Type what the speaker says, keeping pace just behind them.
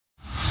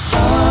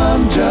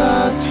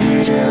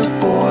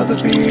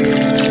the beer.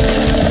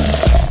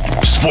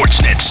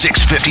 Sportsnet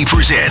 650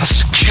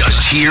 presents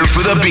Just Here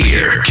for the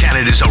Beer,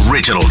 Canada's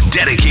original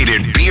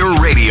dedicated beer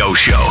radio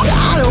show.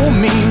 I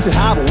don't mean to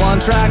have a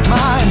one-track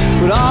mind,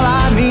 but all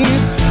I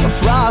need's a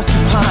frosty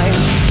pint.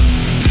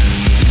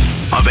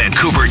 A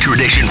Vancouver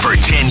tradition for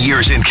 10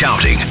 years and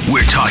counting.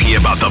 We're talking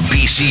about the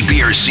BC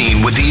beer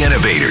scene with the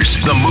innovators,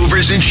 the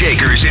movers and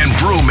shakers, and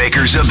brew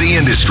makers of the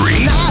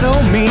industry. I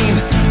don't mean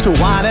to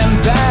whine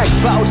and beg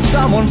about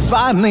someone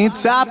finally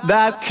tapped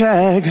that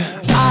keg.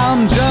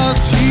 I'm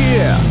just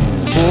here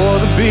for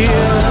the beer.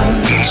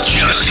 It's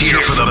Just Here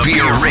for the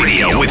Beer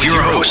Radio with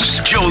your hosts,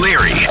 Joe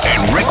Leary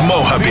and Rick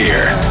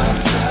Mohabir.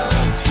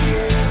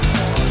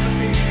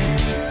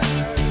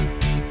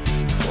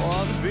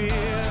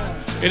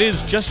 It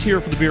is Just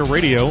Here for the Beer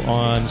Radio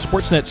on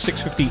Sportsnet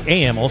 650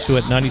 AM, also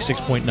at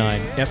 96.9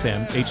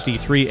 FM,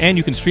 HD3, and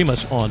you can stream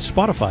us on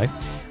Spotify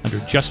under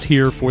Just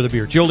Here for the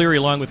Beer. Joe Leary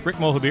along with Rick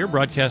Mohabir,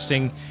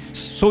 broadcasting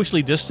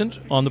socially distant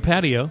on the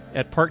patio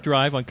at Park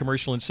Drive on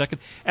Commercial and 2nd.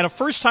 And a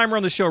first-timer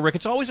on the show, Rick.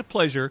 It's always a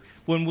pleasure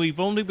when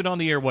we've only been on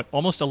the air,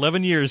 almost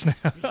 11 years now.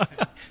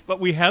 But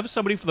we have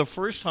somebody for the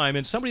first time,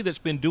 and somebody that's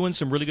been doing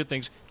some really good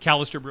things,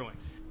 Callister Brewing.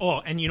 Oh,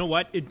 and you know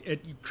what?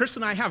 Chris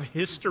and I have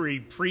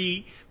history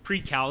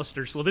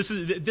pre-Callister, so this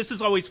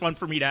is always fun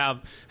for me to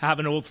have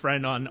an old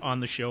friend on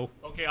the show.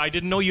 Okay, I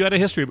didn't know you had a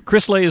history, but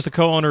Chris Lay is the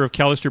co-owner of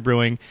Callister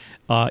Brewing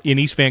in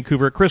East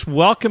Vancouver. Chris,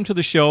 welcome to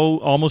the show.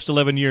 Almost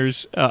 11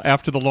 years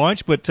after the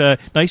launch, but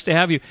nice to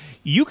have you.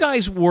 You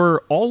guys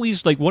were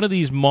always like one of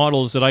these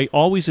models that I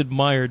always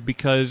admired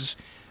because,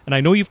 and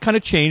I know you've kind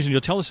of changed, and you'll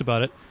tell us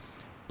about it.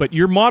 But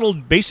your model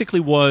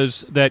basically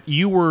was that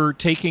you were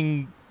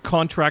taking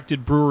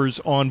contracted brewers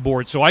on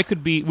board. So we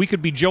could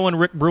be Joe and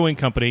Rick Brewing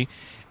Company,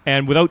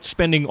 and without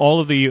spending all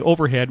of the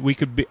overhead, we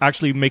could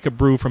actually make a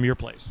brew from your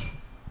place.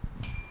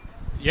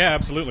 Yeah,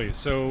 absolutely.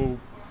 So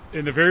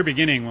in the very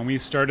beginning, when we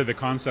started the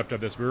concept of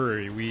this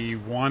brewery, we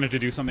wanted to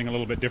do something a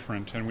little bit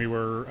different, and we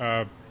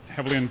were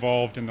heavily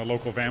involved in the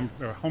local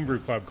homebrew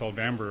club called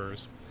Van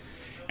Brewers.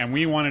 And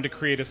we wanted to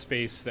create a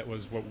space that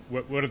was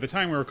what at the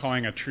time we were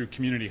calling a true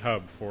community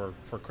hub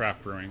for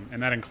craft brewing,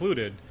 and that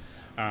included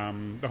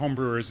the home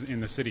brewers in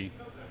the city.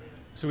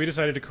 So we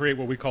decided to create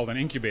what we called an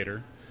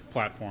incubator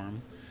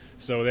platform,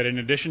 so that in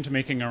addition to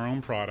making our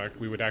own product,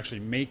 we would actually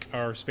make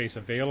our space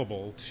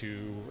available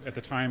to, at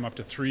the time, up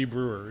to 3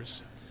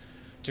 brewers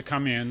to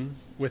come in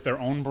with their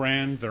own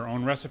brand, their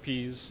own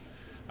recipes,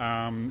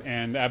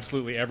 and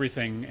absolutely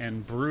everything,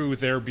 and brew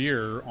their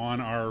beer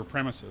on our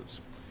premises.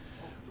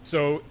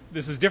 So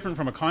this is different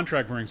from a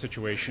contract brewing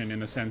situation in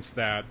the sense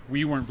that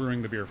we weren't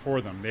brewing the beer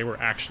for them. They were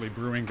actually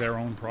brewing their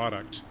own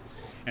product,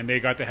 and they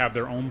got to have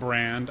their own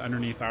brand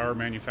underneath our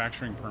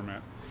manufacturing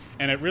permit.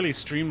 And it really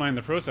streamlined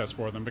the process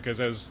for them, because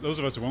as those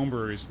of us who own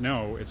breweries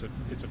know, it's a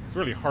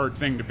really hard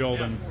thing to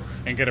build and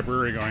get a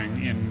brewery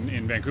going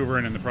in Vancouver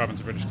and in the province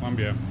of British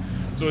Columbia.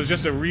 So it was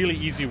just a really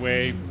easy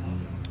way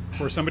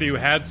for somebody who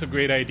had some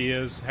great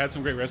ideas, had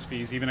some great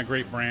recipes, even a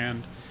great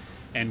brand,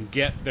 and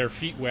get their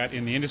feet wet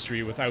in the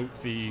industry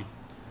without the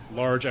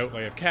large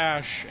outlay of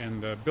cash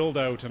and the build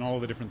out and all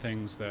of the different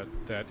things that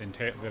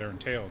are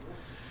entailed.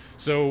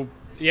 So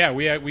yeah,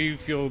 we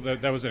feel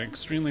that was an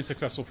extremely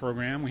successful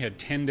program. We had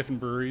 10 different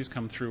breweries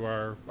come through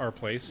our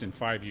place in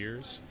 5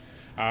 years.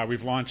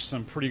 We've launched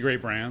some pretty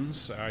great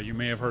brands. You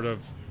may have heard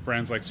of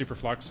brands like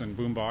Superflux and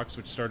Boombox,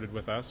 which started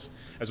with us,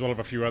 as well as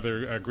a few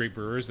other great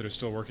brewers that are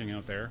still working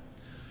out there.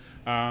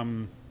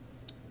 And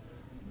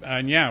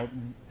yeah,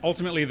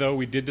 ultimately, though,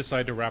 we did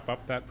decide to wrap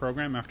up that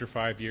program after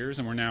 5 years,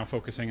 and we're now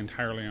focusing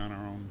entirely on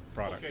our own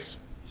products.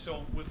 Okay.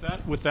 So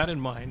with that in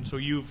mind, so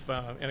you've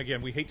and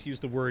again, we hate to use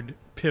the word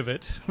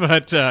pivot,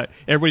 but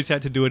everybody's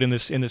had to do it in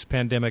this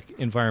pandemic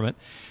environment.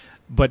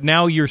 But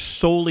now you're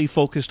solely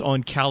focused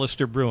on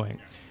Callister Brewing.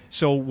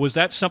 So was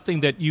that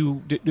something that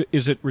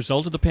is it a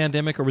result of the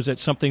pandemic, or was that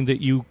something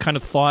that you kind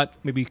of thought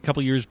maybe a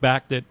couple of years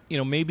back that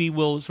maybe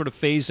we'll sort of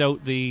phase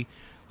out the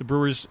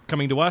brewers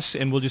coming to us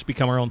and we'll just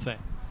become our own thing?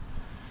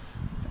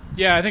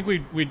 Yeah, I think we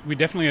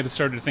definitely had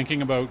started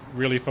thinking about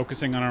really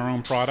focusing on our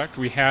own product.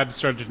 We had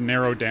started to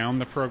narrow down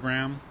the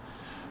program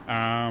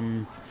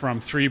from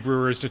 3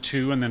 brewers to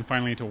 2 and then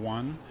finally to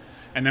 1.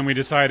 And then we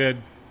decided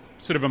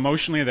sort of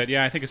emotionally that,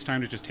 I think it's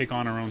time to just take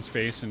on our own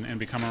space and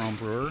become our own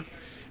brewer.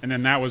 And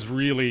then that was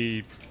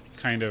really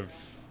kind of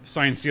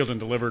signed, sealed, and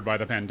delivered by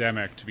the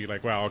pandemic to be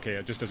like, well, okay,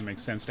 it just doesn't make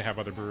sense to have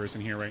other brewers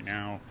in here right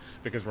now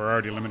because we're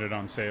already limited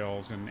on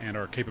sales and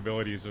our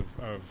capabilities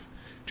of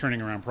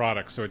turning around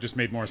products. So it just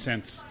made more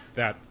sense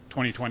that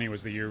 2020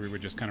 was the year we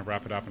would just kind of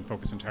wrap it up and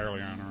focus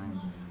entirely on our own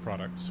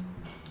products.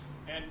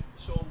 And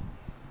so,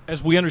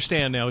 as we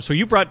understand now, so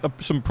you brought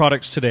up some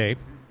products today,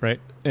 right?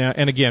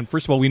 And again,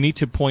 first of all, we need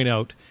to point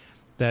out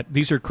that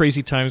these are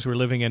crazy times we're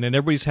living in, and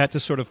everybody's had to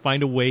sort of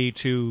find a way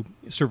to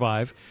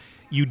survive.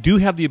 You do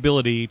have the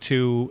ability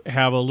to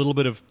have a little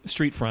bit of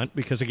street front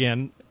because,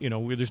 again,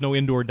 there's no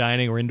indoor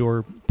dining or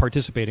indoor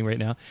participating right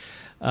now.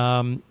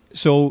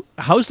 So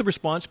how's the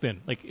response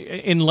been? Like,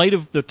 in light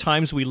of the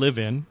times we live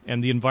in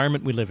and the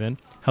environment we live in,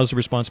 how's the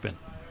response been?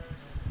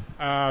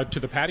 To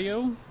the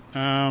patio?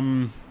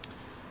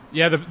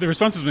 Yeah, the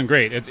response has been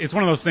great. It's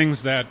one of those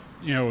things that,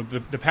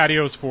 the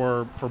patios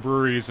for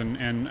breweries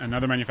and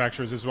other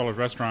manufacturers as well as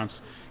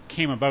restaurants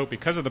came about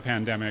because of the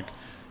pandemic.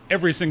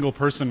 Every single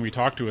person we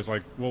talked to is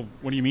like, well,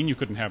 what do you mean you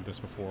couldn't have this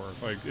before?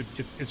 Like,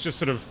 it's just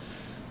sort of,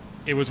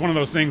 it was one of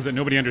those things that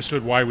nobody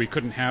understood why we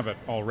couldn't have it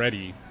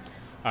already.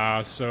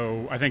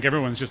 So I think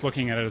everyone's just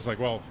looking at it as like,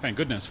 well, thank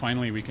goodness,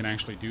 finally we can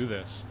actually do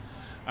this.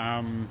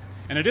 And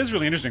it is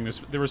really interesting.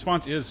 The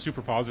response is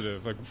super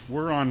positive. Like,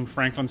 we're on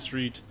Franklin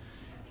Street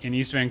in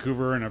East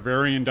Vancouver in a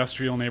very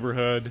industrial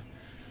neighborhood.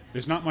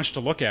 There's not much to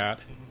look at,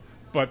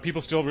 but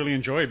people still really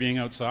enjoy being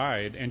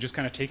outside and just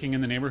kind of taking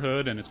in the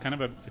neighborhood. And it's kind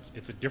of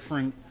it's a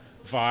different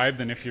vibe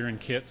than if you're in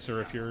Kits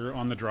or if you're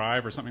on the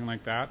Drive or something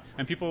like that.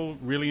 And people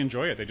really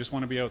enjoy it. They just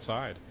want to be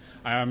outside.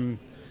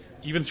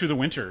 Even through the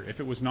winter, if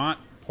it was not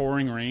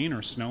pouring rain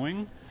or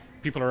snowing,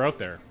 people are out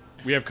there.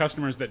 We have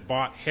customers that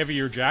bought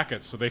heavier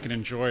jackets so they can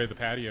enjoy the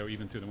patio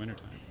even through the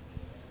wintertime.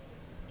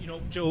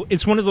 Joe,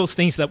 it's one of those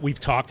things that we've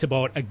talked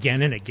about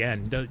again and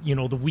again.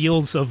 The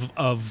wheels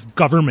of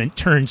government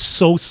turn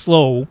so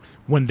slow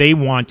when they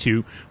want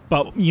to.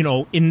 But,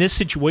 in this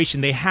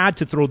situation, they had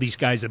to throw these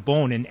guys a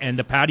bone. And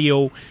the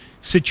patio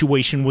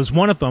situation was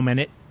one of them.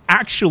 And it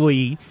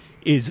actually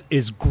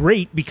is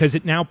great because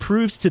it now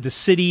proves to the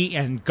city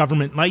and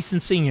government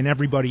licensing and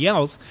everybody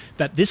else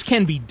that this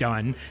can be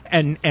done.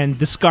 And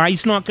the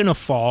sky's not going to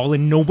fall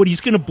and nobody's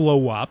going to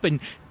blow up.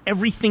 And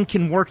everything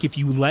can work if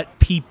you let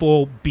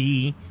people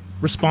be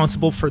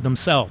responsible for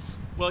themselves.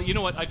 Well, you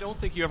know what? I don't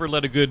think you ever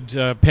let a good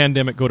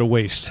pandemic go to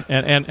waste.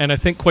 And I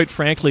think, quite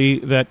frankly,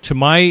 that to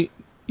my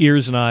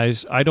ears and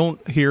eyes, I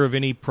don't hear of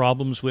any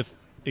problems with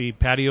the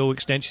patio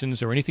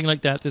extensions or anything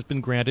like that that's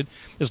been granted,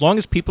 as long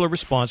as people are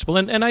responsible.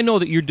 And I know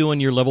that you're doing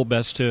your level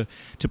best to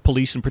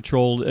police and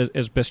patrol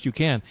as best you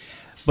can.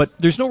 But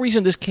there's no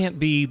reason this can't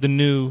be the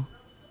new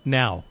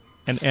now.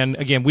 And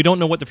again, we don't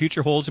know what the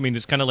future holds. I mean,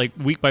 it's kind of like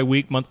week by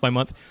week, month by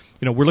month.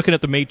 We're looking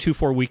at the May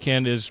 2-4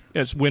 weekend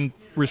as when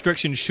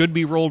restrictions should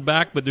be rolled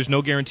back, but there's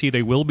no guarantee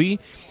they will be.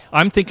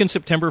 I'm thinking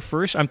September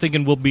 1st. I'm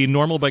thinking we'll be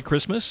normal by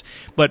Christmas.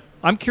 But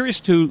I'm curious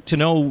to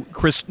know,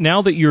 Chris,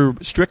 now that you're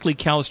strictly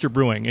Callister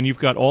Brewing and you've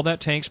got all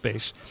that tank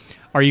space,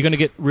 are you going to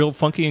get real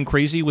funky and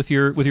crazy with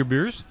your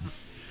beers?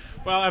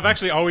 Well,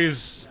 I've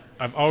always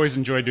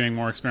enjoyed doing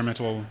more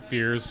experimental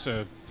beers,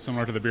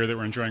 similar to the beer that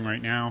we're enjoying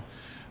right now.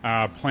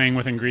 Playing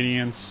with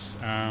ingredients,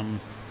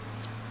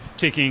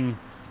 taking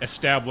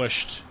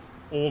established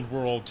old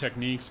world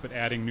techniques but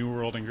adding new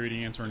world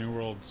ingredients or new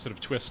world sort of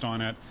twist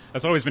on it.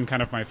 That's always been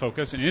kind of my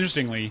focus. And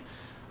interestingly,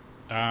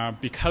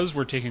 because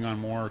we're taking on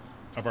more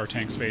of our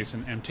tank space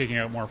and taking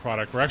out more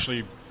product, we're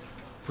actually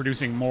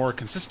producing more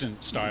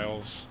consistent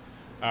styles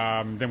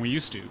than we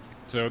used to.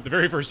 So the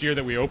very first year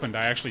that we opened,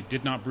 I actually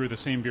did not brew the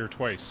same beer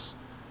twice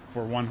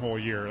for one whole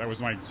year. That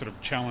was my sort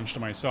of challenge to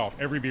myself.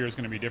 Every beer is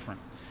going to be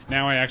different.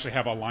 Now I actually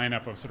have a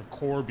lineup of sort of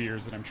core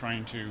beers that I'm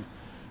trying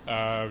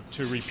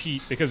to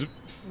repeat, because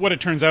what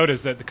it turns out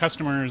is that the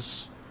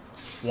customers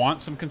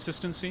want some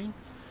consistency,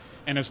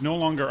 and it's no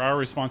longer our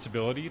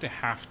responsibility to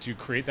have to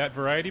create that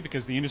variety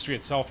because the industry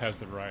itself has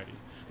the variety.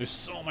 There's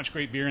so much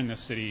great beer in this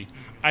city.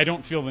 I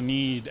don't feel the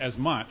need as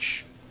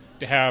much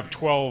to have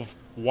 12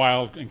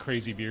 wild and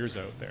crazy beers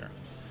out there.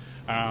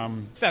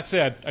 That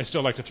said, I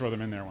still like to throw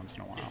them in there once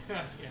in a while.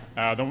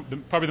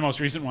 Probably the most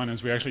recent one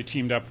is we actually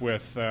teamed up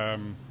with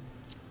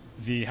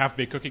the Half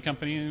Baked Cookie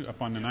Company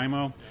up on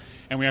Nanaimo,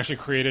 and we actually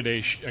created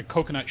a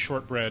coconut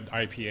shortbread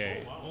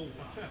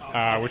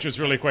IPA, which was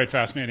really quite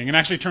fascinating and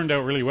actually turned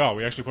out really well.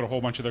 We actually put a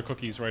whole bunch of their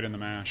cookies right in the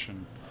mash,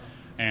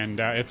 and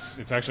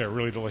it's actually a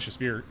really delicious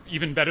beer,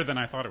 even better than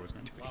I thought it was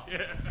going to be.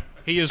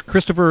 He is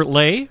Christopher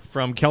Lay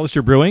from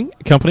Callister Brewing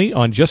Company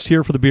on Just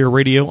Here for the Beer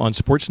Radio on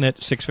Sportsnet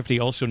 650,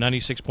 also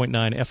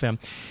 96.9 FM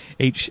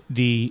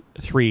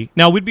HD3.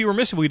 Now, we'd be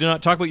remiss if we did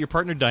not talk about your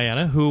partner,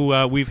 Diana,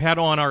 who we've had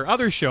on our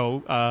other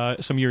show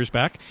some years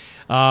back.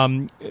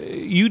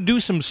 You do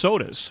some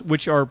sodas,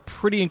 which are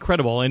pretty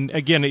incredible. And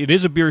again, it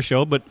is a beer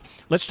show, but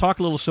let's talk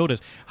a little sodas.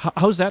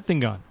 How's that thing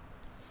gone?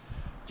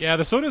 Yeah,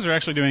 the sodas are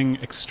actually doing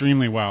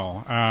extremely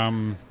well.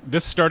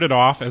 This started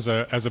off as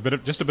a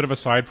bit of a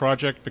side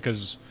project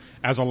because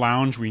as a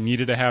lounge we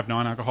needed to have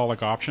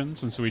non-alcoholic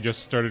options, and so we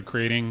just started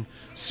creating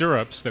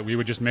syrups that we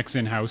would just mix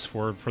in-house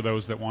for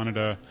those that wanted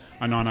a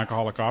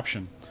non-alcoholic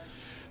option.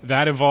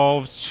 That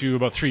evolved to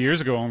about 3 years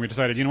ago when we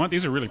decided, you know what,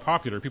 these are really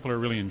popular. People are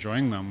really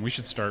enjoying them. We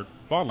should start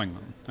bottling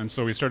them. And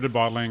so we started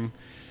bottling.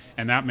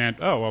 And that meant,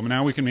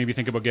 now we can maybe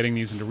think about getting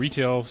these into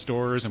retail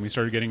stores, and we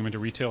started getting them into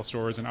retail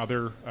stores and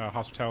other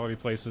hospitality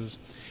places.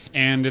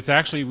 And it's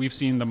actually, we've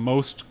seen the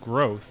most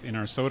growth in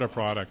our soda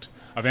product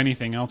of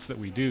anything else that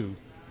we do,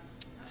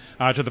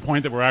 to the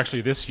point that we're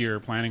actually this year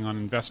planning on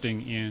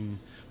investing in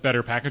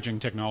better packaging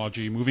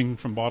technology, moving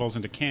from bottles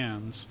into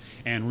cans,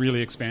 and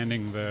really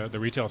expanding the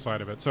retail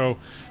side of it. So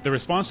the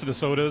response to the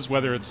sodas,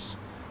 whether it's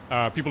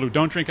people who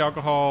don't drink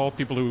alcohol,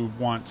 people who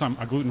want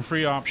a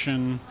gluten-free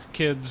option,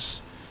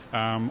 kids,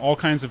 all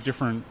kinds of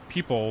different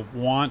people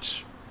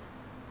want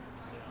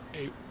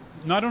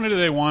not only do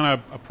they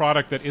want a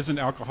product that isn't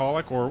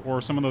alcoholic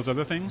or some of those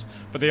other things,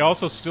 but they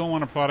also still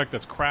want a product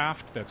that's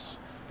craft, that's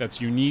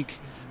unique,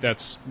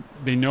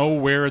 they know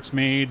where it's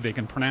made, they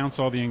can pronounce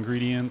all the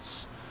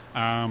ingredients,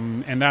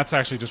 and that's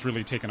actually just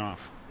really taken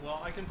off. Well,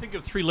 I can think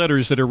of 3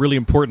 letters that are really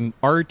important,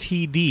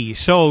 RTD.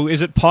 So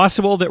is it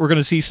possible that we're going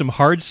to see some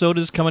hard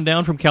sodas coming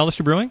down from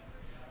Callister Brewing?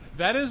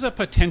 That is a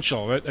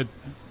potential.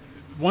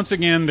 Once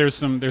again, there's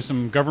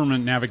some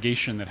government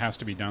navigation that has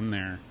to be done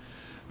there.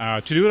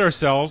 To do it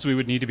ourselves, we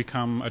would need to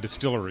become a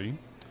distillery.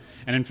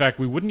 And in fact,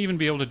 we wouldn't even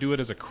be able to do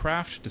it as a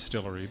craft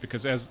distillery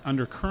because as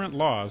under current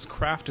laws,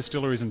 craft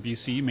distilleries in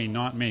BC may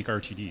not make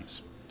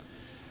RTDs.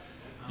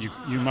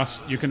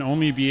 You can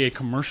only be a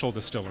commercial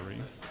distillery.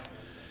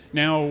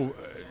 Now,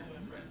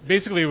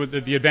 basically,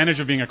 the advantage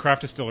of being a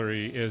craft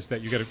distillery is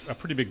that you get a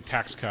pretty big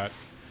tax cut,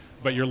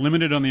 but you're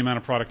limited on the amount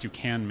of product you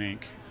can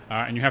make,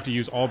 and you have to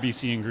use all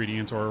BC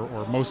ingredients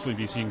or mostly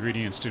BC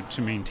ingredients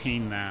to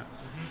maintain that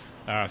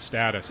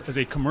status. As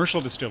a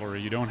commercial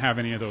distillery, you don't have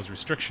any of those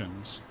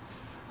restrictions.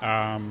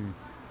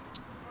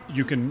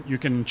 You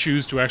can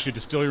choose to actually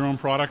distill your own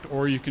product,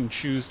 or you can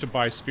choose to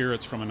buy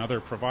spirits from another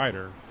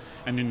provider,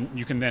 and then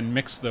you can then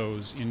mix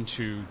those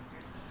into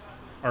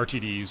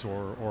RTDs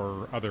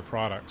or other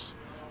products.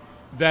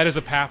 That is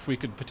a path we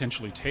could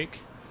potentially take.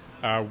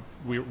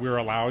 We're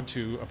allowed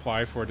to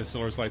apply for a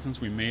distiller's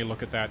license. We may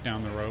look at that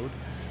down the road.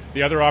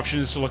 The other option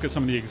is to look at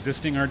some of the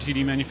existing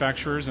RTD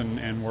manufacturers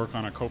and work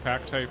on a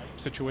co-pack type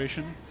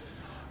situation.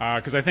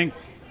 Because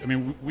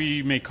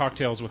we make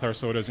cocktails with our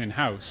sodas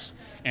in-house,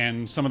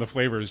 and some of the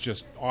flavors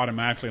just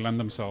automatically lend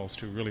themselves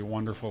to really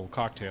wonderful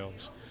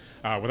cocktails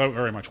without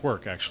very much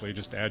work, actually.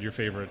 Just add your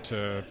favorite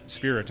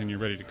spirit and you're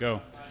ready to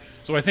go.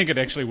 So I think it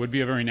actually would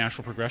be a very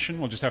natural progression.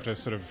 We'll just have to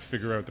sort of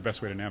figure out the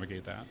best way to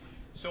navigate that.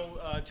 So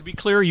to be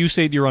clear, you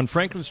said you're on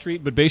Franklin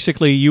Street, but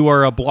basically you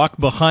are a block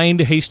behind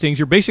Hastings.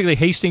 You're basically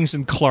Hastings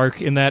and Clark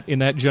in that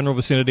general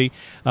vicinity.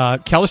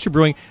 Callister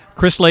Brewing.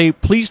 Chris Lay,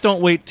 please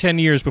don't wait 10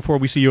 years before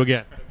we see you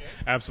again.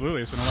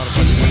 Absolutely. It's been a lot of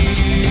fun.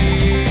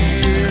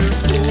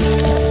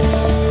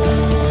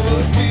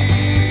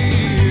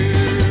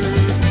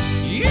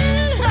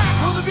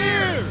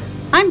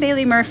 I'm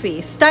Bailey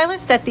Murphy,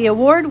 stylist at the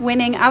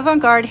award-winning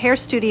Avant-Garde Hair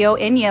Studio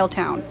in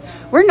Yaletown.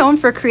 We're known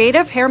for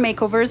creative hair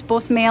makeovers,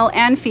 both male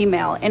and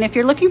female, and if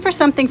you're looking for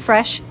something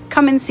fresh,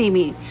 come and see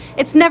me.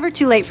 It's never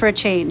too late for a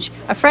change,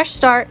 a fresh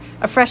start,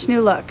 a fresh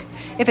new look.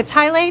 If it's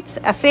highlights,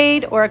 a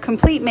fade, or a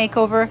complete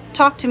makeover,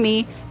 talk to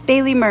me,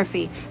 Bailey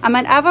Murphy. I'm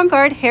at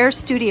Avant-Garde Hair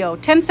Studio,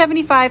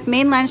 1075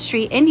 Mainland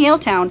Street in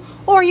Yaletown,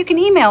 or you can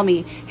email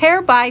me,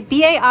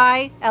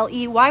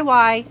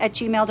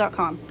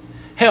 hairbybaileyy@gmail.com.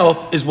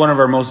 Health is one of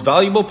our most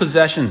valuable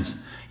possessions,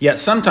 yet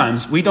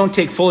sometimes we don't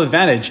take full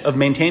advantage of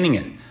maintaining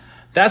it.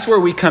 That's where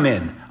we come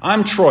in.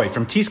 I'm Troy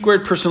from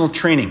T-Squared Personal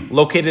Training,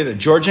 located at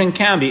Georgia and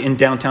Cambie in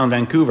downtown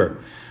Vancouver.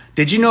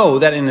 Did you know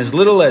that in as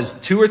little as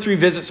 2 or 3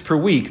 visits per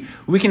week,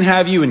 we can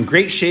have you in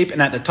great shape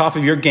and at the top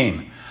of your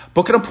game?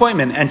 Book an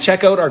appointment and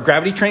check out our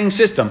gravity training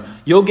system.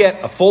 You'll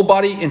get a full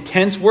body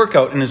intense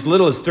workout in as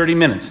little as 30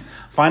 minutes.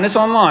 Find us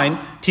online,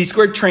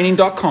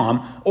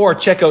 tsquaredtraining.com, or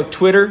check out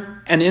Twitter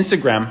and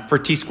Instagram for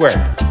T-Squared.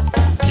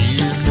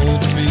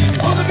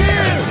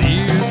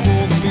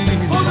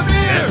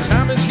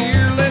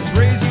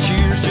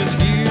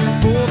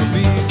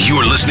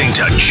 You're listening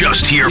to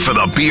Just Here for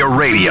the Beer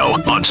Radio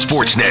on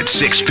Sportsnet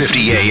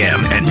 650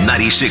 AM and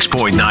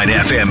 96.9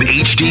 FM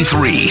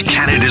HD3,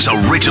 Canada's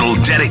original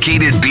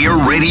dedicated beer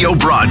radio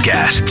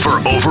broadcast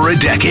for over a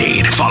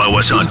decade. Follow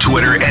us on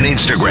Twitter and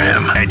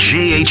Instagram at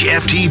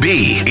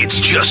JHFTB. It's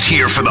Just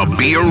Here for the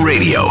Beer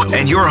Radio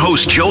and your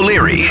hosts Joe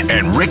Leary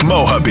and Rick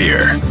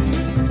Mohabir.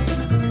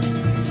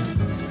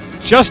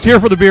 Just Here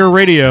for the Beer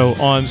Radio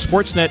on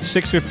Sportsnet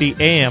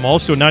 650 AM,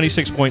 also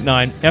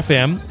 96.9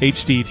 FM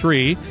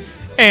HD3.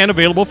 And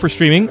available for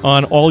streaming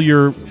on all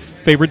your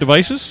favorite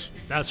devices.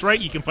 That's right.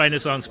 You can find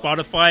us on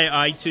Spotify,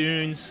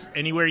 iTunes,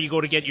 anywhere you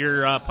go to get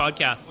your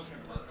podcasts.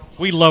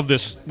 We love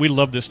this. We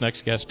love this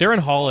next guest, Darren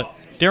Hollett.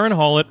 Darren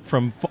Hollett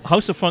from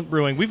House of Funk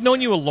Brewing. We've known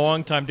you a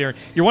long time, Darren.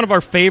 You're one of our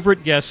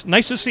favorite guests.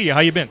 Nice to see you. How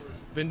you been?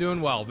 Been doing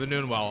well.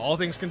 All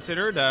things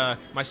considered,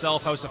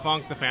 myself, House of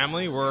Funk, the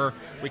family,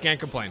 we can't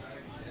complain.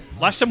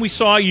 Last time we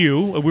saw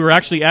you, we were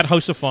actually at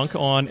House of Funk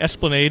on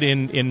Esplanade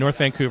in North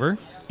Vancouver.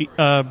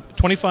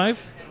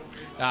 25?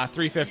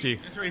 350.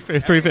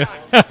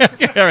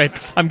 350. All right,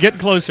 I'm getting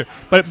closer.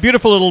 But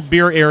beautiful little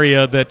beer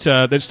area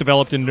that's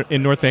developed in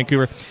North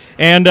Vancouver,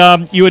 and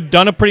you had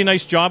done a pretty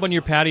nice job on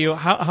your patio.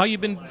 How you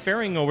been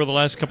faring over the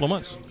last couple of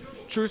months?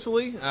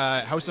 Truthfully,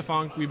 House of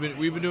Funk, we've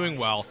been doing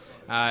well.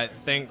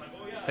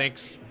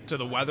 Thanks to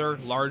the weather,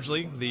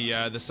 largely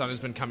the sun has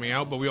been coming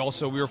out. But we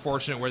were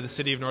fortunate where the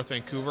city of North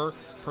Vancouver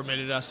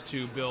permitted us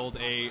to build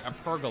a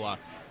pergola.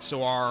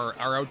 So our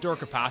outdoor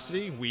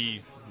capacity,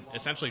 we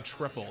essentially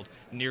tripled,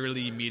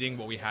 nearly meeting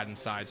what we had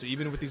inside. So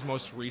even with these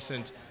most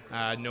recent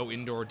no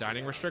indoor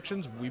dining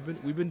restrictions, we've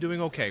been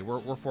doing okay.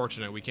 We're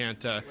fortunate. We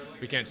can't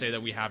say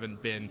that we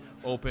haven't been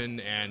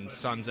open and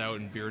sun's out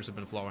and beers have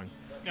been flowing.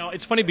 Now,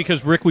 it's funny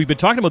because, Rick, we've been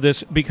talking about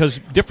this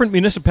because different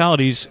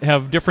municipalities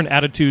have different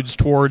attitudes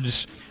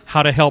towards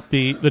how to help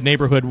the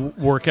neighborhood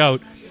work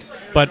out.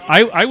 But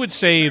I would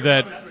say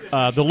that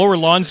the Lower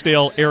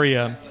Lonsdale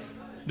area,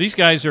 these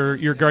guys are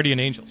your guardian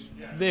angels.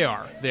 They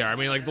are. I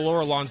mean, like the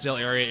Lower Lonsdale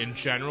area in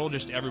general,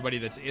 just everybody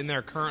that's in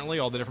there currently,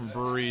 all the different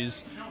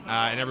breweries,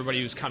 and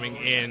everybody who's coming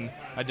in,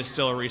 a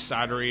distillery,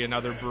 cidery,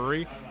 another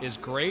brewery, is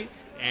great.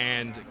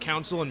 And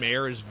council and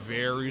mayor is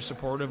very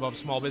supportive of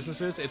small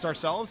businesses. It's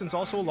ourselves, and it's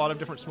also a lot of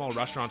different small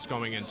restaurants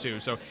going in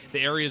too. So the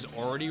area is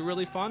already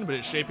really fun, but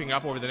it's shaping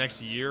up over the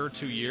next year,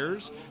 2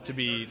 years to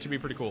be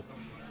pretty cool.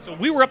 So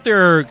we were up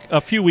there a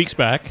few weeks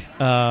back,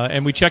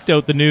 and we checked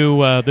out the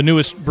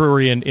newest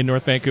brewery in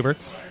North Vancouver,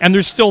 and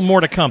there's still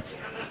more to come.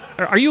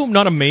 Are you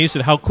not amazed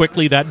at how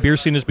quickly that beer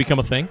scene has become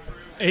a thing?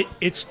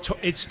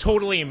 It's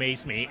totally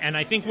amazed me, and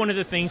I think one of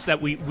the things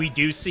that we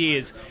do see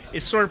is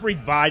sort of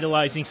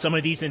revitalizing some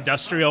of these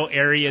industrial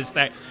areas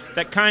that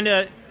kind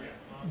of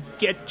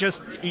get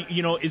just,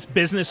 it's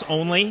business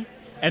only,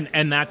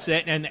 and that's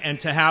it, and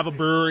to have a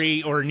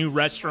brewery or a new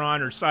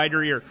restaurant or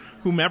cidery or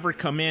whomever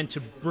come in to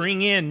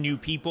bring in new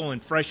people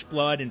and fresh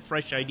blood and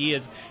fresh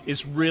ideas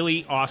is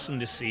really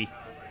awesome to see.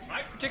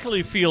 I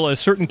particularly feel a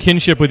certain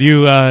kinship with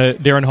you,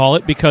 Darren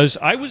Hollett, because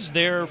I was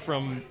there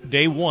from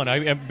day one.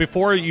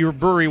 Before your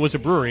brewery was a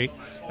brewery,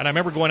 and I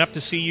remember going up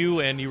to see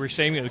you, and you were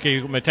saying, "Okay,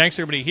 my tank's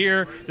everybody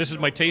here. This is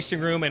my tasting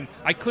room," and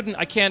I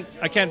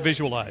can't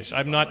visualize.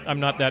 I'm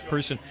not that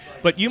person.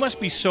 But you must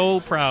be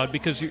so proud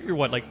because you're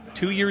what, like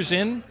 2 years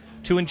in,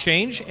 2 and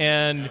change,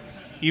 and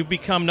you've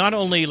become not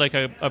only like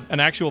an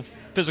actual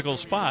physical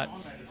spot,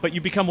 but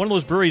you become one of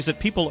those breweries that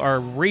people are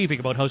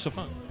raving about House of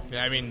Funk.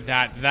 Yeah, I mean,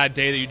 that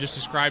day that you just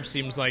described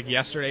seems like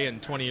yesterday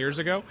and 20 years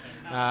ago,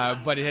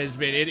 but it has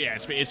been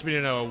it's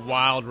been a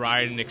wild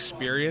ride and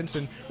experience,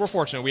 and we're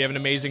fortunate. We have an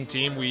amazing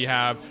team. We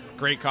have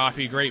great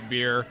coffee, great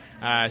beer.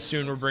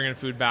 Soon we're bringing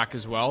food back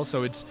as well,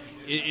 so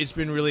it's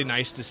been really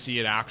nice to see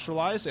it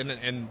actualize.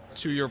 And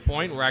to your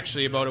point, we're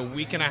actually about a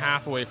week and a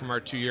half away from our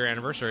 2-year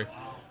anniversary.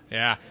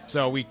 Yeah,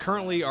 so we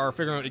currently are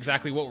figuring out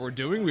exactly what we're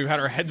doing. We've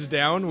had our heads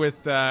down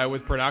with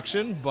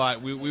production,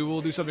 but we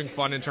will do something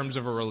fun in terms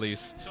of a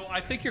release. So I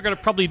think you're going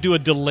to probably do a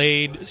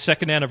delayed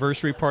second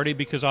anniversary party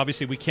because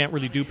obviously we can't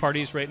really do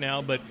parties right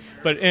now. But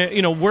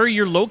where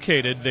you're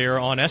located there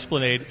on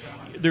Esplanade,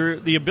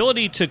 the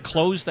ability to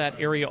close that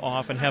area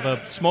off and have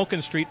a smoke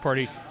and street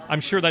party,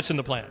 I'm sure that's in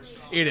the plan.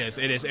 It is,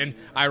 and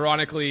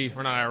ironically,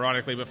 or not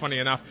ironically, but funny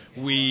enough,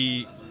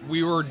 we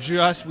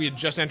had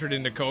just entered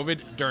into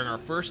COVID during our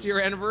first year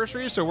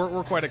anniversary, so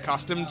we're quite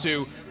accustomed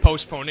to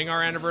postponing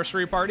our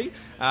anniversary party,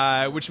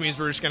 which means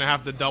we're just going to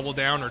have to double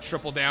down or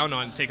triple down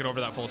on taking over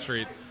that full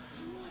street.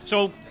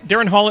 So,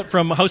 Darren Hollett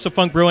from House of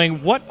Funk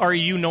Brewing, what are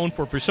you known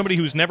for? For somebody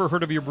who's never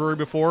heard of your brewery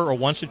before or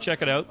wants to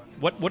check it out,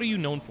 what are you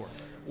known for?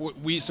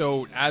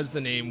 So as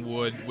the name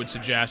would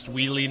suggest,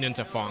 we lean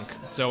into funk.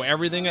 So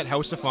everything at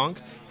House of Funk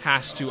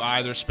has to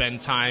either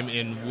spend time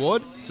in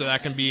wood, so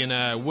that can be in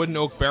a wood and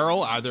oak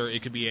barrel, either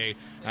it could be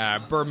a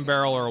bourbon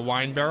barrel or a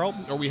wine barrel,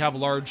 or we have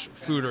large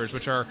foeders,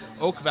 which are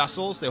oak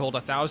vessels. They hold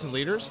 1,000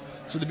 liters.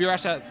 So the beer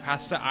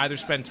has to either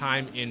spend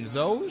time in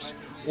those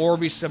or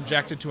be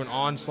subjected to an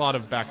onslaught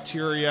of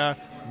bacteria,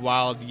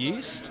 wild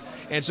yeast.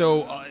 And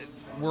so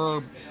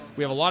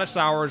we have a lot of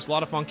sours, a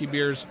lot of funky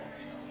beers.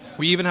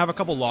 We even have a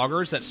couple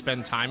lagers that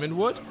spend time in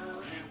wood.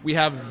 We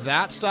have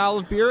that style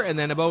of beer, and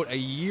then about a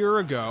year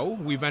ago,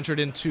 we ventured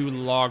into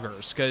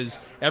lagers, because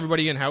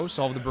everybody in-house,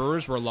 all of the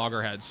brewers, were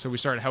lagerheads. So we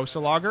started House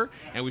of Lager,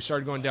 and we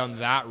started going down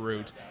that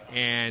route.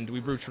 And we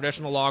brew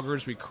traditional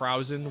lagers. We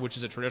krausen, which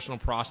is a traditional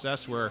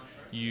process where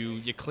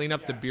you clean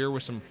up the beer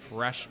with some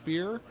fresh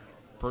beer,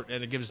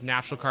 and it gives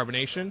natural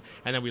carbonation,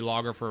 and then we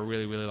lager for a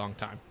really, really long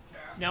time.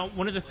 Now,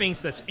 one of the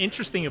things that's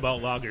interesting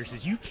about lagers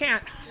is you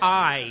can't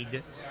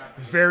hide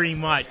very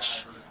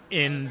much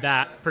in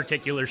that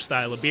particular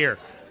style of beer.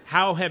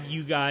 How have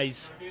you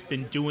guys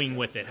been doing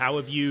with it? How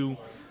have you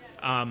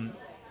done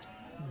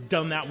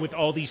that with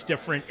all these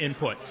different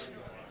inputs?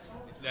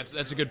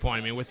 That's a good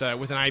point. I mean, with an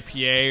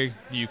IPA,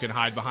 you can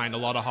hide behind a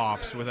lot of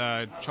hops. With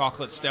a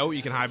chocolate stout,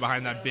 you can hide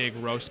behind that big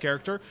roast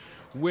character.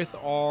 With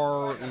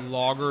our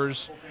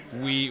lagers,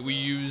 we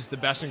use the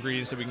best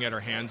ingredients that we can get our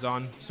hands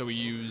on. So we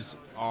use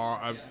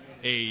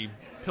a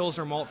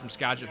Pilsner malt from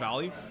Skagit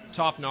Valley,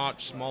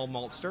 top-notch small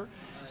maltster.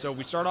 So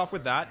we start off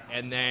with that,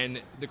 and then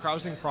the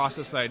krausening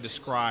process that I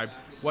described,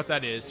 what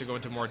that is, to go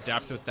into more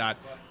depth with that,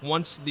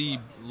 once the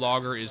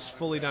lager is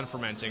fully done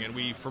fermenting, and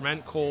we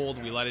ferment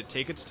cold, we let it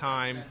take its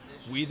time,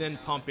 we then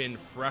pump in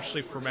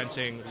freshly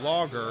fermenting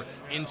lager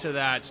into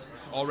that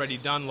already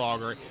done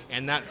lager,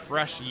 and that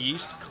fresh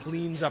yeast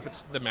cleans up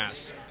the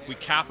mess. We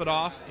cap it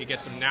off, it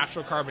gets some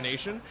natural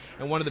carbonation,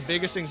 and one of the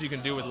biggest things you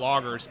can do with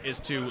lagers is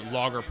to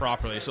lager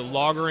properly. So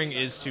lagering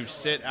is to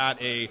sit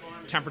at a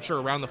temperature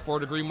around the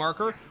 4-degree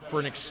marker for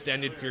an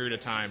extended period of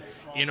time.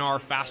 In our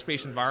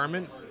fast-paced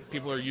environment,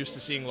 people are used to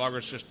seeing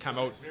lagers just come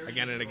out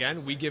again and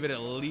again. We give it at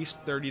least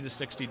 30 to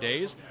 60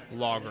 days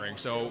lagering.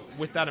 So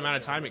with that amount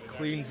of time, it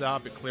cleans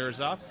up, it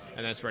clears up,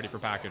 and then it's ready for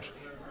package.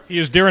 He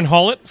is Darren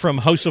Hollett from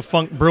House of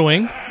Funk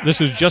Brewing. This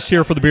is Just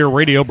Here for the Beer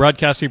Radio,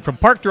 broadcasting from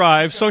Park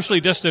Drive,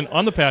 socially distant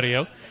on the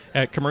patio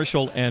at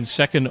Commercial and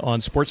 2nd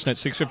on Sportsnet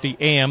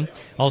 650 AM,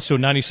 also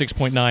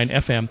 96.9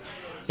 FM,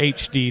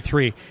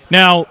 HD3.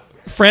 Now,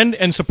 friend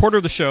and supporter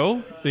of the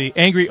show, the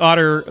Angry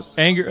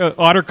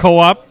Otter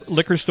Co-op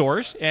liquor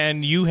stores,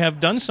 and you have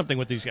done something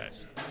with these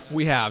guys.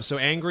 We have. So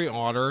Angry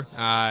Otter,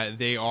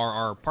 they are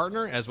our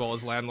partner as well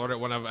as landlord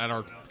at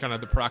our kind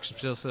of the production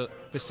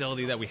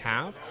facility that we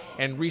have.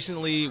 And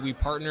recently we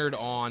partnered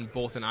on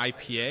both an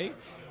IPA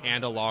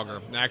and a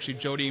lager. And actually,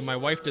 Jody, my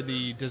wife, did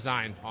the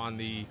design on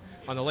the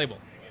label.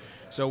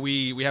 So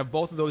we have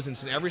both of those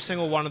in every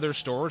single one of their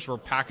stores. We're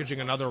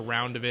packaging another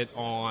round of it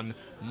on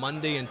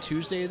Monday and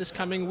Tuesday this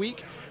coming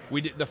week.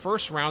 We did the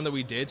first round that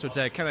we did, so it's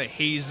a kind of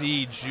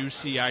hazy,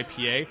 juicy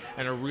IPA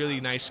and a really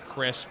nice,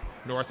 crisp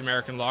North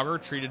American lager,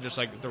 treated just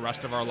like the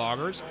rest of our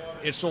lagers.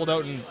 It sold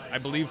out in, I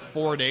believe,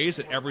 4 days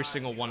at every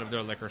single one of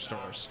their liquor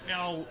stores.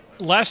 Now,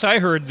 last I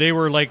heard, they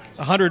were like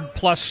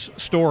 100-plus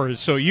stores,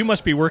 so you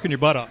must be working your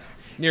butt off.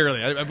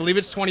 Nearly. I believe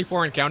it's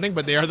 24 and counting,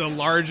 but they are the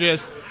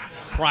largest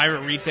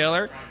private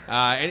retailer,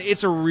 and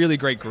it's a really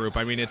great group.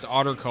 I mean, it's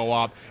Otter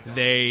Co-op.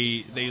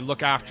 They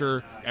look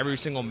after every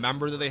single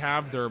member that they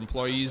have, their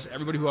employees,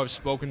 everybody who I've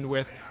spoken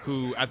with,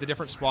 who at the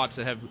different spots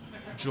that have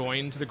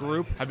joined the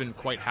group have been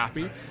quite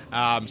happy.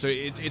 So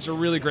it's a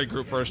really great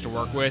group for us to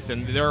work with,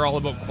 and they're all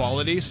about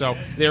quality. So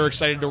they were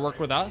excited to work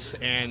with us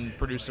and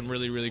produce some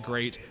really, really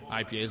great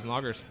IPAs and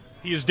lagers.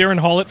 He is Darren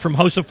Hollett from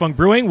House of Funk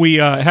Brewing.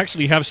 We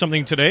actually have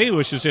something today,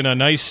 which is in a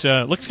nice,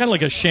 looks kind of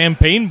like a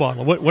champagne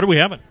bottle. What are we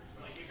having?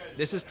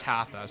 This is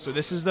Tatha. So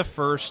this is the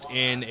first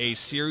in a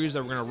series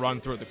that we're going to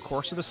run throughout the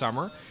course of the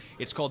summer.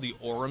 It's called the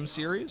Aurum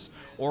series.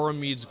 Aurum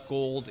means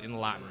gold in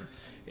Latin.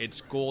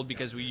 It's gold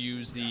because we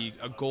use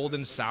a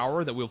golden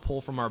sour that we'll pull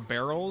from our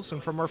barrels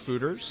and from our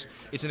foeders.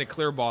 It's in a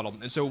clear bottle.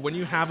 And so when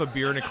you have a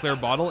beer in a clear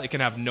bottle, it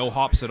can have no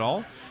hops at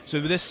all. So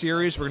with this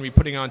series, we're going to be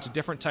putting onto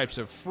different types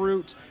of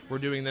fruit.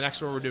 The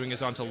next one we're doing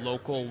is onto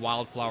local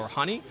wildflower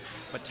honey.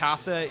 But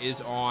Tatha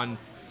is on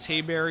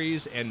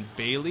tayberries and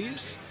bay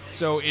leaves.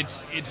 So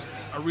it's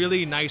a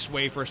really nice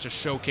way for us to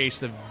showcase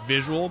the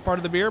visual part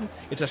of the beer.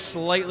 It's a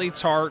slightly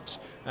tart,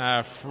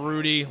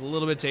 fruity, a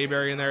little bit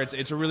tayberry in there.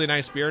 It's a really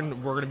nice beer,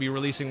 and we're going to be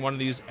releasing one of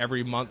these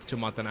every month to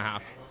month and a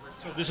half.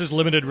 So this is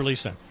limited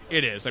release then?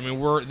 It is. I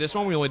mean, this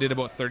one we only did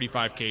about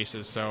 35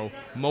 cases, so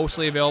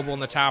mostly available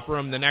in the tap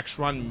room. The next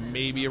one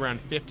maybe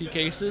around 50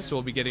 cases, so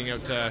we'll be getting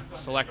out to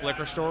select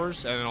liquor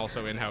stores and then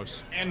also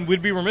in-house. And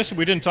we'd be remiss if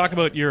we didn't talk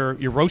about your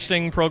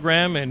roasting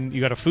program, and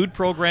you got a food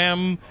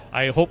program.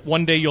 I hope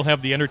one day you'll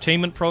have the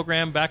entertainment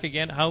program back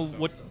again.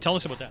 Tell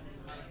us about that.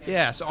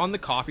 Yeah, so on the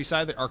coffee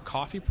side, our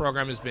coffee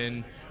program has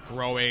been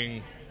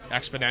growing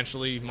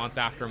exponentially month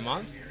after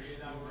month.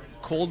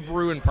 Cold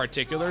brew in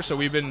particular, so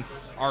we've been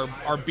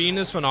our bean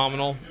is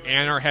phenomenal,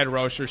 and our head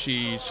roaster,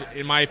 she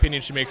in my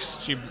opinion,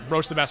 she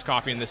roasts the best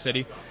coffee in the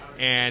city,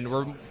 and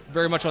we're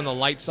very much on the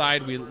light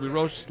side. We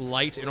roast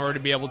light in order to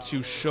be able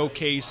to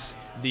showcase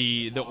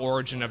the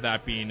origin of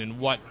that bean and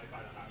what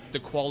the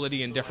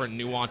quality and different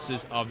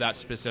nuances of that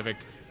specific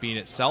bean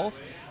itself.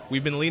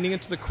 We've been leaning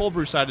into the cold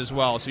brew side as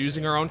well. So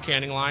using our own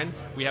canning line,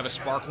 we have a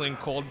sparkling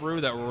cold brew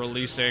that we're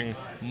releasing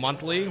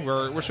monthly.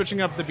 We're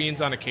switching up the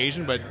beans on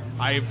occasion, but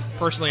I've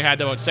personally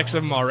had about 6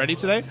 of them already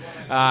today.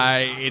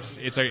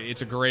 It's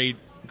a great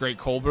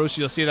cold brew. So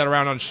you'll see that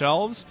around on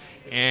shelves,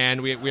 and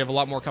we have a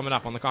lot more coming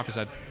up on the coffee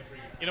side.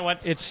 You know what?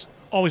 It's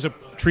always a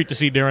treat to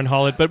see Darren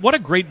Hollett, but what a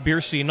great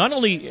beer scene. Not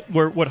only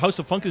what House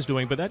of Funk is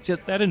doing, but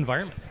that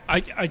environment.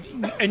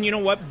 And you know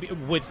what?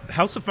 With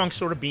House of Funk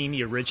sort of being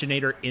the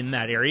originator in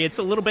that area, it's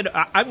a little bit,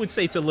 I would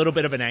say it's a little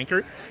bit of an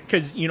anchor,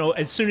 because, you know,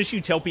 as soon as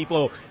you tell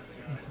people,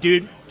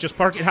 dude, just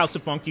park at House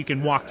of Funk, you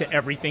can walk to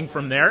everything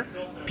from there,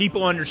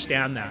 people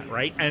understand that,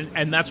 right?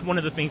 And that's one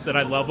of the things that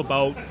I love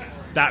about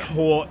that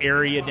whole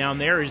area down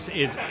there is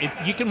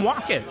you can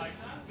walk it.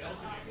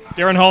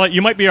 Darren Hollett,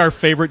 you might be our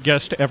favorite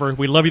guest ever.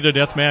 We love you to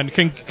death, man.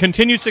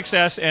 Continued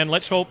success, and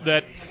let's hope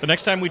that the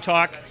next time we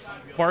talk,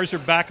 bars are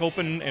back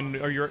open and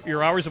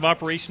your hours of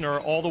operation are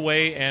all the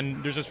way,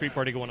 and there's a street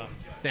party going on.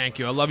 Thank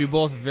you. I love you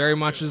both very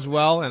much as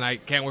well, and I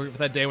can't wait for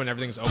that day when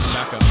everything's open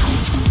back up.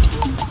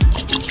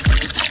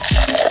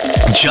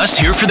 Just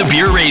Here for the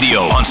Beer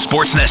Radio on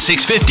Sportsnet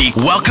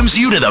 650 welcomes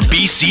you to the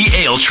BC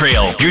Ale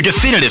Trail, your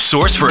definitive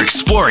source for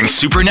exploring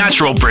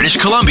supernatural British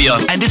Columbia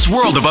and its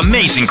world of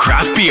amazing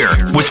craft beer.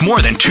 With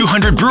more than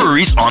 200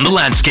 breweries on the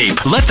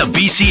landscape, let the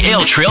BC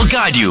Ale Trail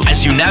guide you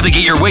as you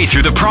navigate your way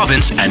through the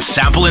province and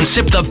sample and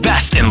sip the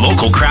best in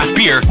local craft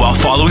beer while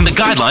following the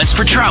guidelines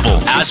for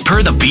travel as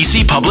per the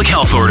BC Public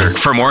Health Order.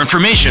 For more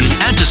information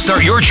and to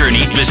start your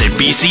journey, visit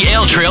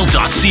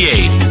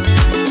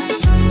bcaletrail.ca.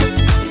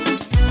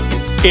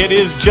 It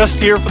is Just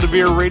Here for the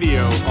Beer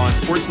Radio on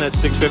Sportsnet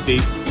 650,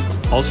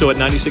 also at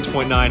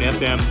 96.9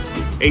 FM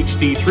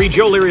HD3.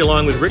 Joe Leary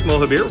along with Rick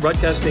Mohabir,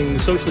 broadcasting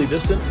socially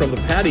distant from the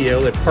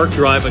patio at Park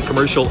Drive on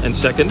Commercial and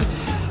 2nd.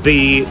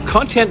 The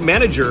content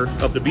manager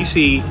of the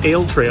BC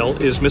Ale Trail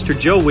is Mr.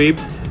 Joe Weeb.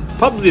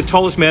 probably the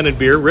tallest man in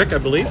beer, Rick, I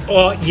believe.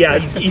 Oh, yeah,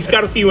 he's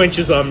got a few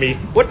inches on me.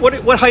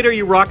 What height are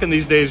you rocking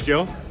these days,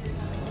 Joe?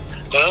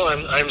 Well,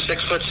 I'm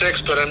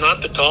 6'6", but I'm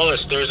not the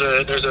tallest. There's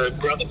a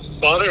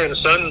father and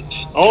son.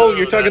 Oh,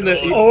 you're talking the.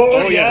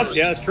 Yes.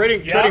 Yes, trading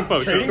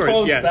post. Trading of course.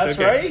 post, Yes, that's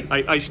okay.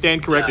 right. I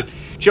stand corrected.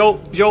 Yeah.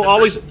 Joe,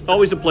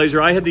 always a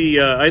pleasure. I had the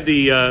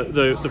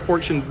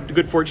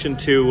good fortune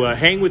to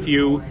hang with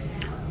you.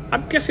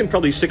 I'm guessing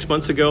probably 6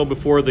 months ago,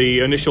 before the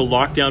initial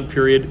lockdown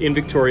period in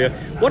Victoria.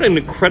 What an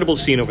incredible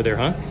scene over there,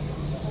 huh?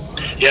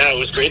 Yeah, it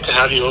was great to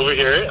have you over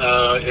here,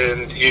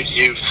 and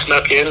you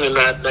snuck in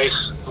that nice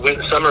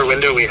summer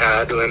window we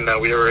had when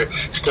we were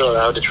still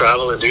allowed to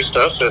travel and do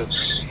stuff. And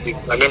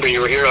I remember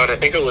you were here on, I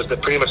think it was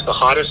pretty much the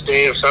hottest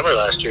day of summer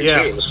last year,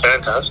 too. It was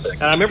fantastic.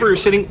 I remember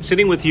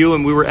sitting with you,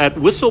 and we were at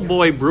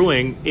Whistleboy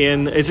Brewing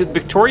in, is it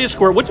Victoria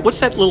Square? What's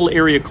that little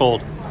area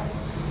called?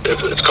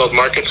 It's called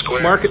Market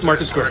Square. Market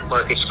Square.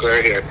 Market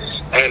Square here.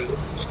 And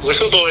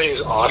Whistleboy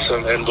is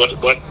awesome, and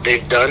what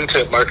they've done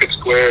to Market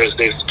Square is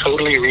they've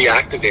totally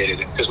reactivated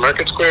it, because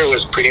Market Square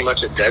was pretty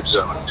much a dead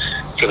zone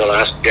for the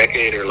last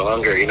decade or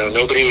longer. You know,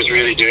 nobody was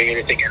really doing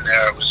anything in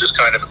there. It was just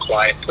kind of a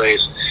quiet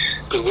place.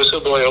 But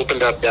Whistleboy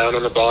opened up down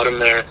on the bottom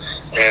there,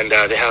 and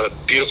they have a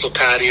beautiful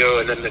patio,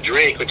 and then the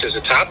Drake, which is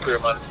a tap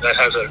room that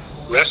has a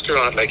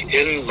restaurant like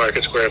in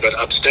Market Square but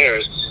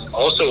upstairs,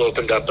 also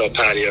opened up a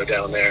patio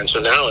down there. And so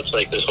now it's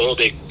like this whole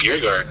big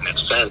beer garden.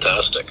 It's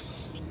fantastic.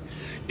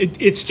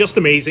 It's just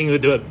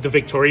amazing, the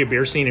Victoria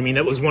beer scene. I mean,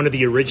 that was one of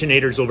the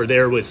originators over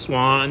there with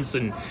Swans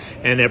and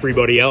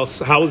everybody else.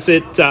 How is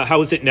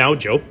it now,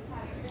 Joe?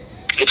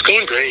 It's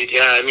going great.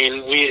 Yeah, I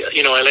mean,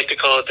 I like to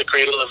call it the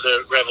cradle of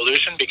the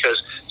revolution,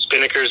 because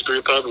Spinnaker's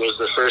Brew Pub was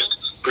the first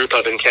brew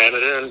pub in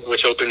Canada,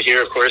 which opened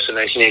here, of course, in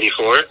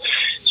 1984.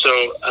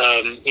 So,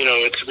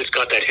 it's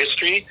got that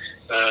history,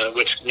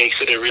 which makes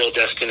it a real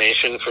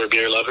destination for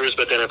beer lovers.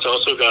 But then it's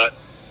also got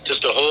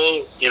just a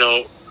whole,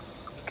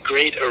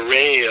 great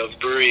array of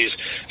breweries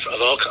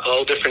of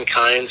all different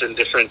kinds and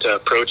different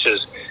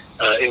approaches,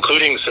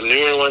 including some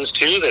newer ones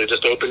too that have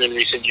just opened in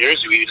recent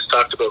years. We just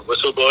talked about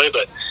Whistleboy,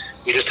 but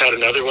we just had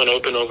another one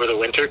open over the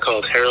winter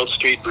called Herald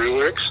Street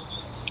Brewworks,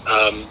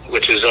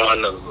 which is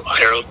on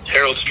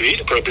Herald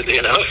Street, appropriately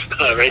enough,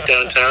 right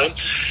downtown.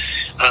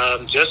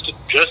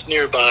 Just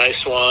nearby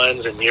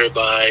Swans and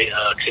nearby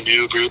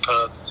Canoe Brew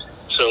Pub.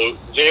 So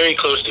very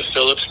close to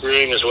Phillips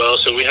Brewing as well.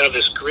 So we have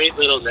this great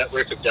little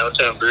network of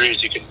downtown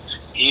breweries. You can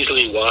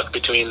easily walk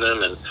between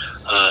them, and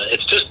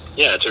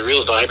it's a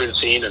real vibrant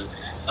scene, and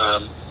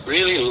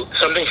really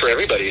something for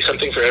everybody,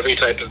 something for every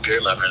type of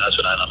beer lover. That's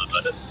what I love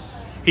about it.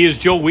 He is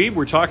Joe Weeb.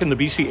 We're talking the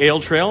BC Ale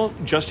Trail,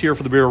 just here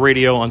for the Beer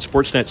Radio on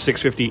Sportsnet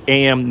 650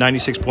 AM,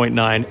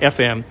 96.9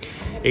 FM,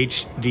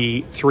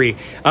 HD3.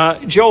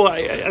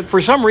 Joe, for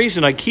some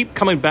reason, I keep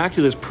coming back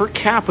to this per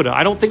capita.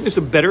 I don't think there's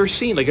a better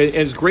scene. Like,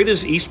 as great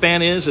as East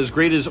Van is, as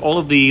great as all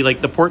of the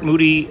Port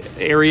Moody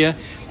area,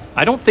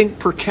 I don't think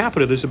per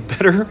capita there's a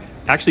better,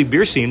 actually,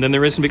 beer scene than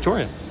there is in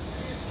Victoria.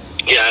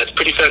 Yeah, it's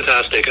pretty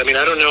fantastic. I mean,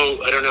 I don't know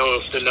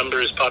if the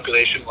numbers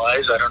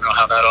population-wise, I don't know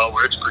how that all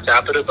works per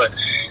capita, but,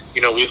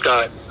 we've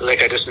got,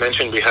 like I just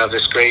mentioned, we have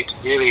this great,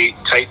 really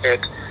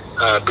tight-knit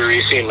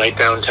brewery scene right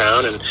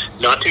downtown, and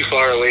not too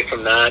far away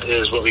from that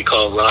is what we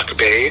call Rock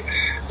Bay,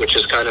 which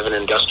is kind of an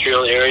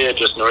industrial area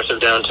just north of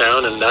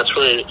downtown, and that's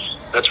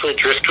where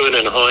Driftwood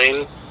and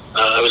Hoyne,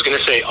 I was going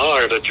to say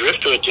are, but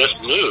Driftwood just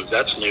moved.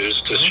 That's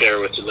news to share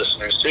with the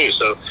listeners too.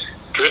 So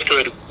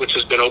Driftwood, which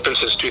has been open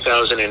since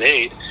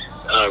 2008,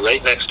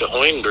 right next to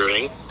Hoyne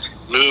Brewing,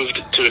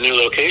 moved to a new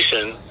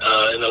location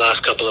in the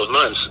last couple of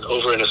months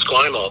over in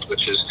Esquimalt,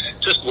 which is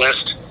just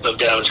west of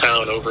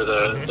downtown over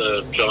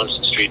the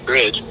Johnson Street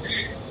Bridge.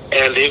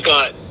 And they've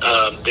got,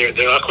 they're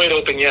not quite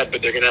open yet,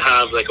 but they're going to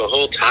have like a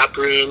whole tap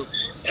room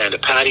and a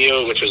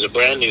patio, which was a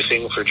brand new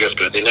thing for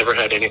Driftwood. They never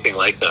had anything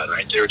like that,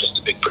 right? They were just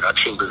a big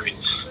production brewery.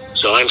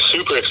 So I'm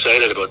super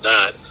excited about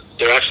that.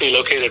 They're actually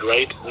located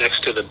right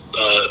next to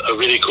a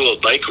really cool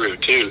bike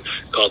route too,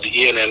 called the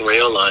ENN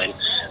Rail Line.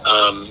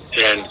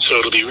 And so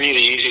it'll be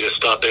really easy to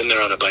stop in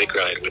there on a bike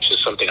ride, which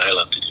is something I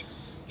love to do.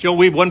 Joe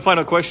Weeb, one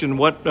final question.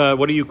 What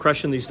are you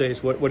crushing these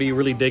days? What are you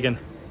really digging?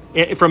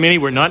 From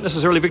anywhere, not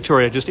necessarily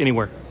Victoria, just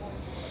anywhere.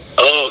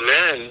 Oh,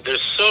 man,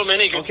 there's so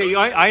many good... Okay,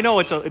 I know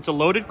it's a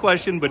loaded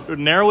question, but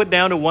narrow it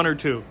down to one or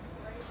two.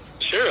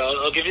 Sure,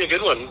 I'll give you a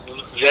good one.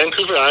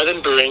 Vancouver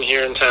Island Brewing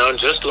here in town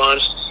just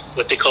launched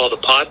what they call the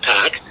Pod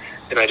Pack,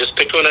 and I just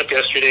picked one up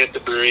yesterday at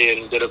the brewery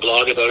and did a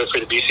blog about it for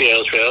the BC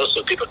Ale Trail,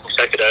 so people can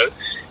check it out.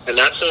 And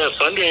that's a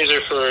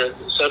fundraiser for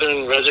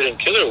southern resident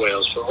killer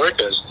whales, for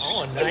orcas.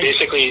 Oh, nice. And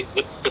basically,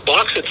 the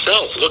box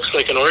itself looks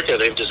like an orca.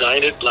 They've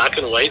designed it black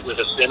and white with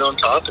a fin on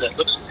top, and it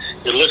looks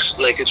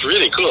like it's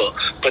really cool.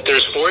 But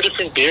there's 4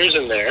 different beers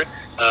in there,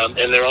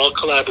 and they're all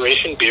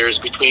collaboration beers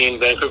between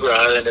Vancouver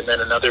Island and then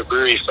another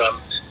brewery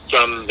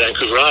from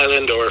Vancouver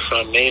Island or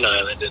from Main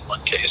Island in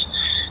one case.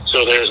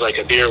 So there's like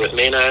a beer with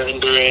Main Island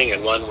Brewing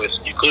and one with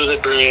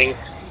Nucleus Brewing,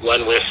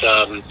 one with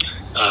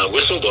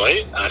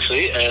Whistleboy,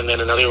 actually, and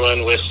then another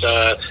one with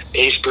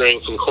Ace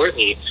Brewing from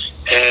Courtney.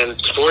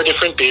 And 4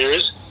 different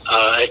beers.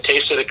 I've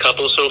tasted a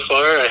couple so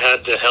far. I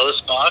had the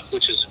Helles Bock,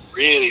 which is a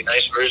really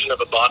nice version of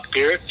a Bock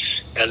beer.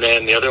 And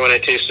then the other one I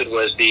tasted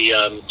was the,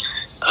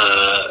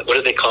 what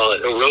do they call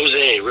it? A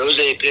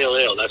Rosé Pale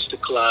Ale. That's the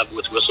collab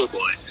with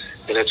Whistleboy.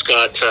 And it's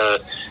got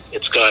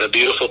a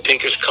beautiful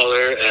pinkish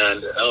color,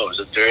 and it's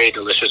a very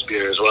delicious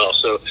beer as well.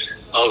 So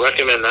I'll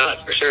recommend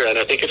that for sure. And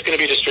I think it's going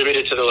to be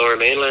distributed to the Lower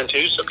Mainland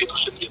too, so people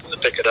should be able to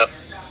pick it up,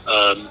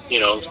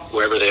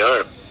 wherever they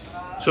are.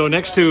 So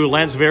next to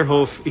Lance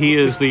Verhoef, he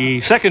is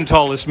the second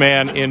tallest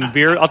man in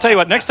beer. I'll tell you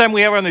what, next time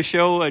we have on the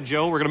show,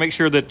 Joe, we're going to make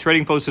sure that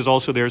Trading Post is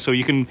also there, so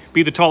you can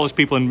be the tallest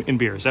people in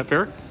beer. Is that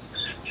fair?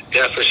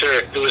 Yeah, for sure.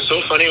 It was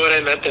so funny when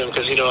I met them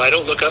because, I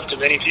don't look up to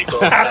many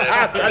people.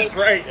 That's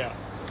right, yeah.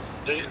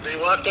 They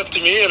walked up to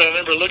me, and I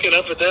remember looking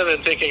up at them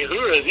and thinking, who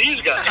are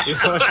these guys?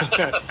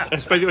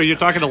 Especially when you're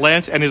talking to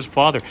Lance and his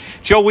father.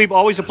 Joe Wiebe,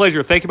 always a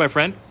pleasure. Thank you, my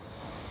friend.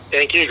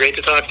 Thank you. Great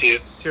to talk to you.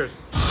 Cheers.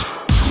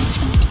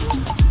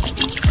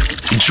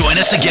 Join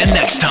us again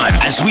next time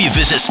as we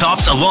visit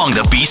stops along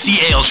the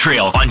BC Ale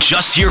Trail on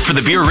Just Here for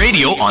the Beer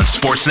Radio on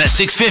Sportsnet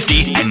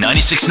 650 and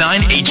 96.9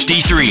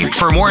 HD3.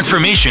 For more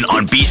information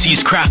on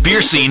BC's craft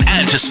beer scene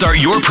and to start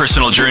your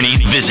personal journey,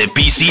 visit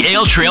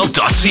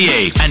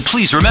bcaletrail.ca. And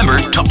please remember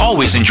to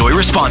always enjoy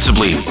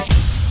responsibly.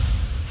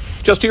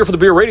 Just Here for the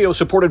Beer Radio,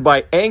 supported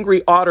by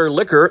Angry Otter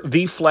Liquor,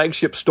 the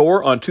flagship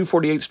store on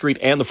 248th Street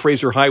and the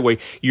Fraser Highway.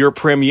 Your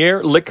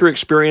premier liquor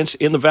experience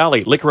in the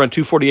Valley. Liquor on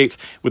 248th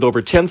with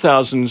over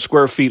 10,000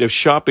 square feet of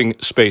shopping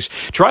space.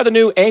 Try the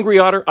new Angry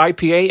Otter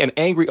IPA and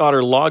Angry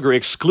Otter Lager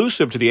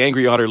exclusive to the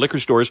Angry Otter liquor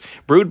stores.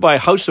 Brewed by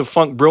House of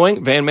Funk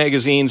Brewing, Van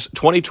Magazine's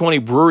 2020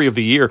 Brewery of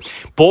the Year.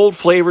 Bold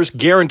flavors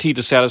guaranteed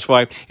to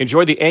satisfy.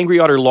 Enjoy the Angry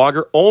Otter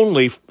Lager,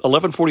 only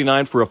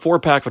 $11.49 for a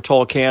 4-pack of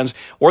tall cans,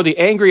 or the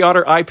Angry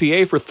Otter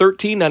IPA for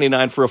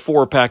 $13.99 for a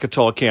 4-pack of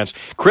tall cans.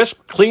 Crisp,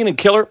 clean, and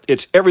killer.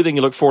 It's everything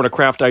you look for in a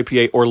craft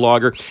IPA or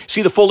lager.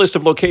 See the full list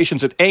of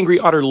locations at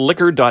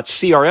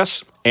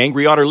angryotterliquor.crs.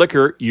 Angry Otter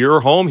Liquor, your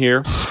home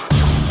here.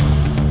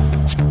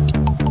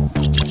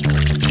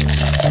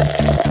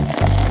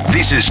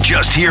 This is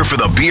Just Here for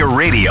the Beer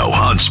Radio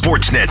on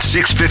Sportsnet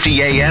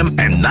 650 AM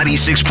and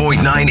 96.9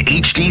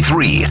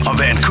 HD3, a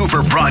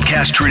Vancouver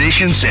broadcast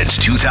tradition since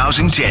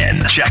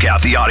 2010. Check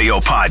out the audio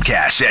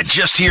podcasts at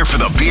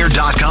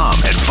justhereforthebeer.com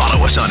and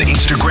follow us on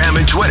Instagram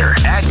and Twitter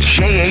at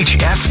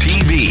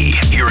JHFTB.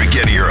 Here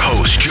again are your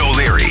hosts, Joe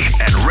Leary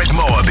and Rick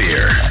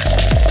Moabeer.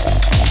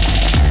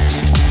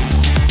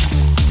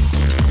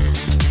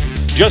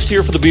 Just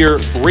Here for the Beer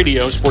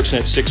Radio,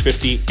 Sportsnet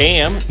 650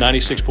 AM,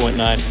 96.9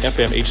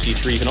 FM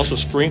HD3. You can also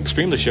stream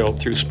the show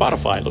through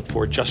Spotify. Look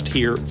for Just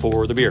Here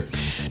for the Beer.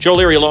 Joe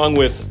Leary along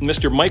with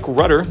Mr. Mike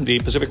Rudder, the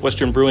Pacific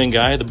Western Brewing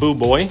guy, the Boo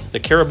Boy, the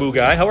Caribou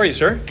guy. How are you,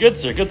 sir? Good,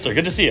 sir. Good, sir.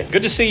 Good to see you.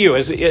 Good to see you.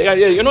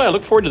 I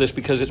look forward to this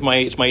because it's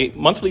my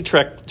monthly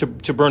trek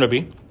to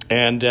Burnaby.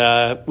 And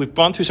we've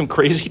gone through some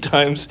crazy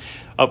times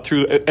up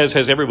through, as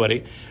has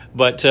everybody.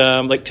 But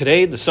like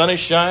today, the sun is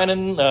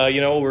shining.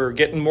 We're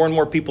getting more and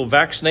more people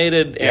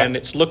vaccinated, and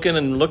it's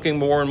looking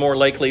more and more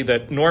likely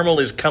that normal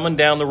is coming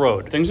down the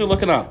road. Things are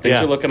looking up.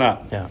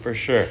 Yeah, for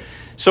sure.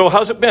 So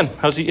how's it been?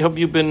 Have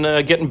you been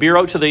getting beer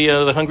out to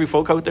the hungry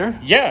folk out there?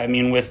 Yeah, I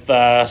mean, with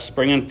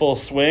spring in full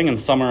swing and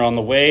summer on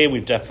the way,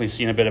 we've definitely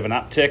seen a bit of an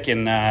uptick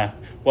in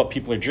what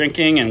people are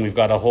drinking, and we've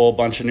got a whole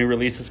bunch of new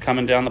releases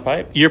coming down the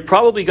pipe. You're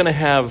probably going to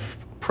have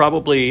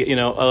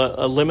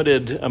a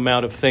limited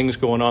amount of things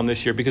going on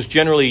this year because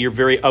generally you're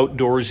very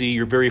outdoorsy,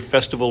 you're very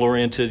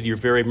festival-oriented, you're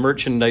very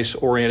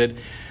merchandise-oriented.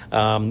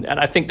 And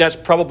I think that's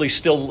probably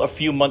still a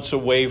few months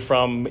away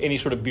from any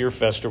sort of beer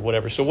fest or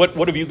whatever. So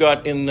what have you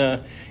got in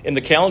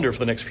the calendar for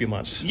the next few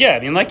months? Yeah,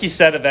 I mean, like you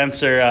said,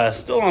 events are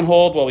still on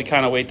hold while we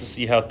kind of wait to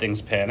see how things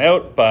pan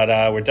out. But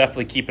we're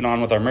definitely keeping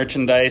on with our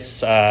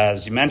merchandise,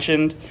 as you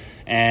mentioned.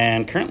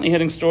 And currently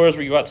hitting stores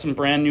where you got some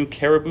brand new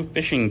Caribou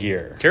fishing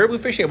gear. Caribou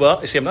fishing?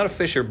 Well, see, I'm not a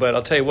fisher, but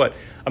I'll tell you what,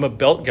 I'm a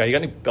belt guy. You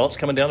got any belts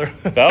coming down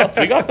there? Belts?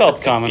 We got belts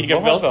coming. You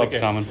got belts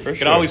coming, for sure. You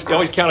can always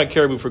count on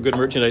Caribou for good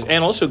merchandise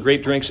and also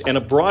great drinks and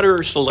a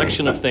broader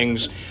selection of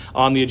things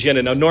on the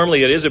agenda. Now,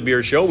 normally it is a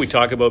beer show. We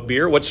talk about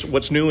beer.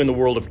 What's new in the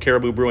world of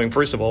Caribou Brewing?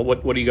 First of all,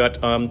 what do you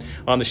got on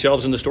the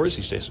shelves in the stores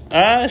these days?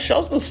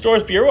 Shelves in the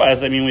stores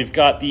beer-wise, I mean, we've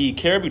got the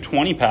Caribou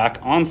 20-pack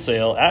on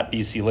sale at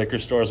BC liquor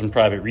stores and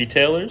private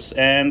retailers.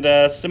 And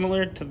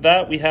similar to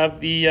that, we have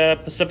the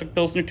Pacific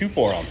Pilsner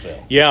 2.4 on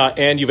sale. Yeah,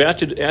 and you've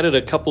added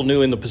a couple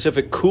new in the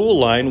Pacific Cool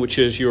line, which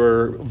is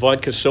your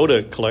vodka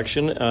soda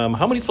collection.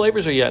 How many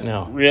flavors are you at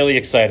now? Really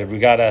excited. We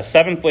got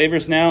 7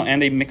 flavors now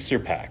and a mixer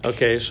pack.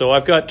 Okay, so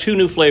I've got 2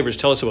 new flavors.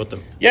 Tell us about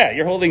them. Yeah,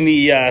 you're holding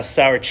the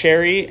sour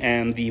cherry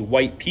and the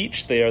white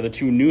peach. They are the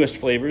 2 newest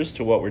flavors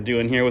to what we're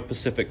doing here with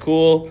Pacific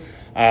Cool.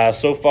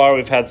 So far,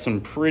 we've had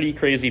some pretty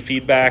crazy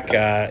feedback.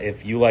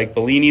 If you like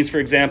Bellinis, for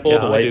example,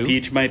 the white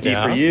peach might be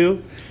for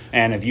you.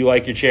 And if you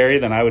like your cherry,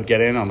 then I would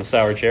get in on the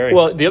sour cherry.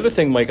 Well, the other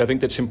thing, Mike, I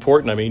think that's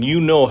important. I mean, you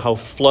know how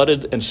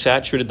flooded and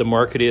saturated the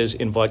market is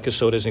in vodka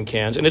sodas in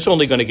cans, and it's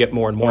only going to get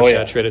more and more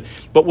saturated.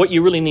 But what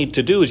you really need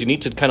to do is you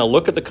need to kind of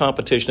look at the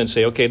competition and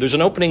say, okay, there's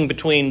an opening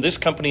between this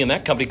company and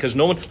that company, because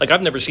no one, like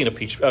I've never seen a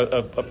peach,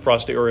 a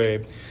frosty or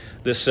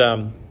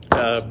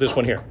this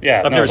one here.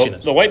 Yeah, I've never seen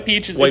it. The white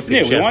peach is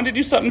new. We wanted to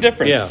do something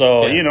different. Yeah,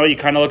 so, you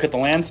kind of look at the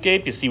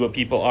landscape, you see what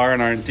people are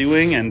and aren't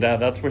doing, and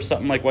that's where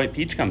something like white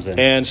peach comes in.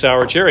 And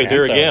sour cherry.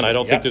 There again, I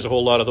don't think there's a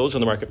whole lot of those in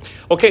the market.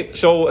 Okay,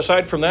 so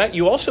aside from that,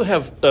 you also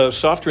have a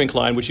soft drink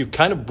line, which you've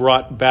kind of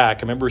brought back.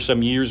 I remember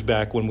some years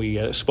back when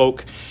we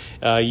spoke,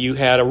 you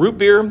had a root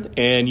beer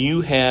and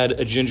you had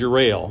a ginger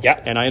ale. Yeah.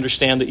 And I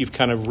understand that you've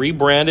kind of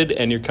rebranded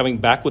and you're coming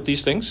back with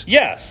these things?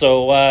 Yeah,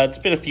 so it's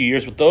been a few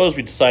years with those.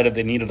 We decided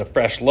they needed a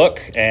fresh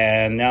look,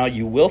 and now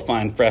you will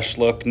find fresh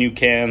look, new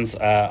cans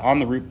on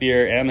the root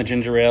beer and the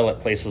ginger ale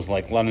at places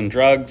like London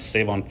Drugs,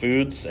 Save on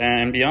Foods,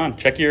 and beyond.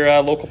 Check your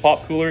local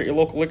pop cooler at your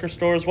local liquor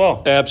store as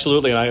well.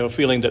 Absolutely, and I have a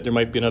feeling that there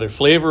might be another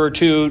flavor or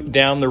two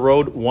down the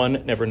road.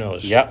 One never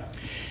knows. Yep.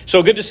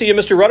 So good to see you,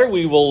 Mr. Rutter.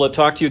 We will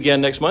talk to you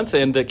again next month,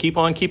 and keep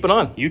on keeping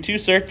on. You too,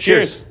 sir.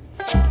 Cheers.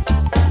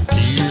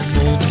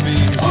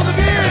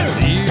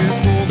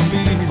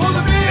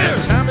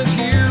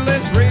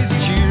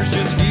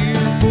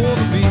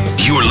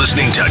 You're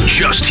listening to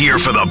Just Here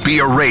for the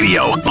Beer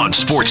Radio on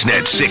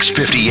Sportsnet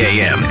 650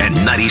 AM and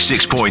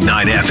 96.9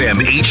 FM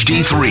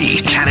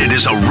HD3,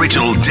 Canada's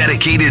original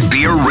dedicated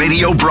beer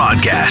radio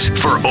broadcast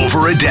for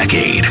over a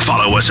decade.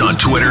 Follow us on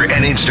Twitter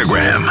and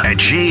Instagram at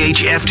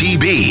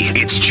JHFTB.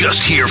 It's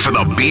Just Here for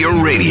the Beer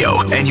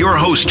Radio, and your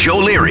hosts Joe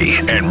Leary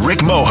and Rick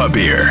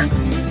Mohabir.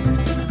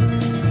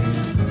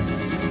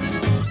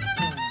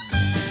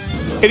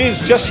 It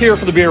is Just Here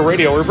for the Beer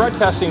Radio. We're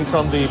broadcasting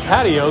from the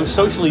patio,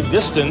 socially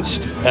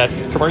distanced at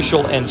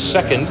Commercial and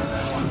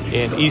 2nd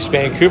in East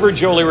Vancouver.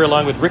 Joe Leary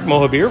along with Rick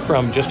Mohabir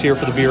from Just Here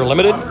for the Beer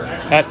Limited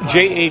at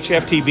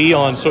JHFTB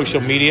on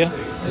social media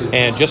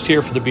and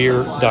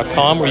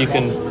justhereforthebeer.com, where you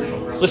can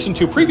listen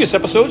to previous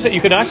episodes that you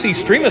can actually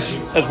stream us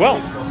as well.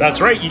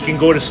 That's right. You can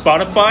go to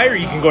Spotify or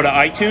you can go to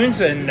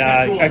iTunes and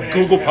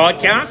Google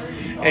Podcasts.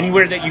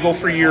 Anywhere that you go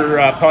for your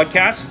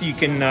podcast, you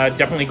can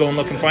definitely go and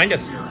look and find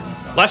us.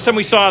 Last time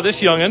we saw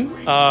this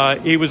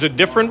young'un, he was a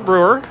different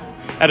brewer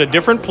at a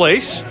different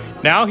place.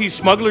 Now he's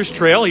Smuggler's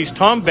Trail. He's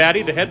Tom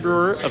Batty, the head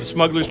brewer of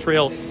Smuggler's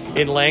Trail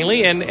in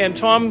Langley. And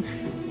Tom,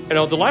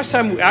 the last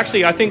time,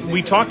 actually, I think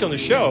we talked on the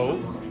show,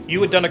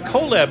 you had done a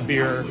collab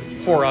beer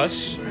for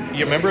us.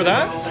 You remember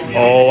that?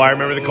 Oh, I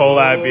remember the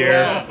collab beer.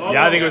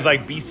 Yeah, I think it was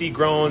like BC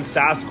grown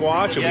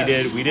Sasquatch,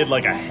 and we did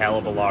like a hell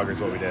of a lager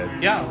is what we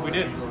did. Yeah, we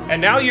did.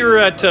 And now you're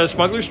at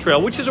Smuggler's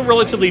Trail, which is a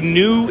relatively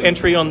new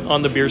entry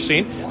on the beer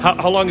scene.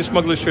 How long has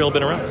Smuggler's Trail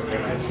been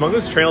around?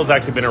 Smuggler's Trail has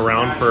actually been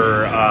around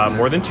for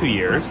more than 2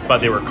 years, but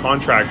they were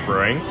contract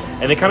brewing,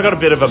 and they kind of got a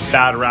bit of a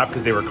bad rap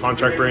because they were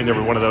contract brewing. They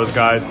were one of those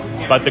guys,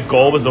 but the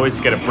goal was always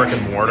to get a brick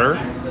and mortar.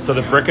 So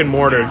the brick and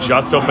mortar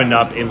just opened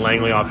up in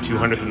Langley off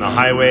 200th and the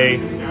Highway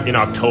in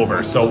October.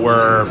 So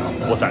we're,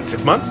 what's that,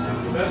 6 months?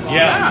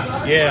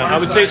 Yeah, I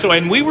would say so.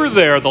 And we were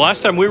there, the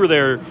last time we were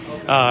there,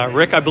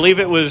 Rick, I believe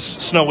it was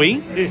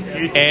snowy.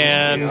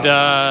 And,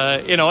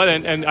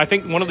 and I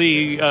think one of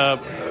the,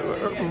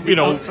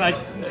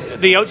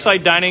 the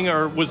outside dining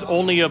was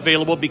only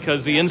available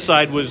because the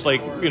inside was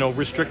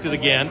restricted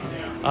again.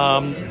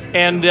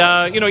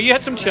 You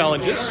had some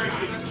challenges,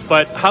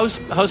 but how's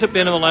it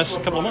been in the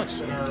last couple of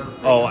months?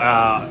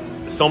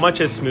 So much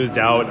has smoothed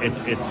out.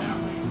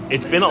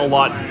 It's been a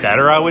lot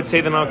better, I would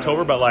say, than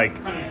October, but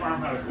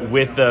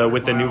with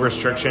the new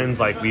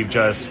restrictions, we've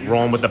just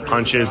rolling with the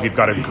punches. We've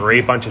got a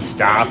great bunch of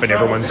staff, and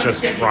everyone's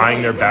just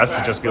trying their best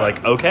to just be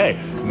like, okay,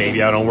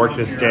 maybe I don't work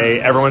this day.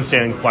 Everyone's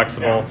staying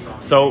flexible.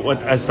 So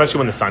especially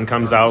when the sun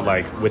comes out,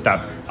 with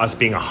that us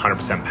being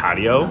 100%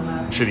 patio,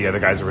 I'm sure the other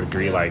guys would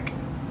agree,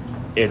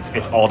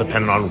 it's all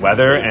dependent on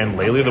weather, and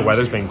lately the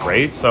weather's been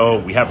great, so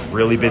we have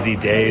really busy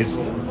days.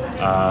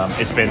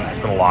 It's been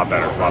a lot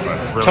better.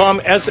 Really. Tom,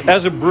 as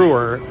a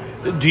brewer,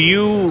 do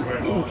you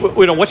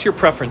what's your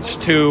preference,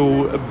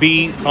 to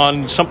be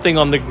on something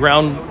on the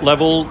ground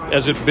level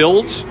as it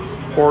builds,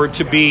 or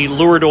to be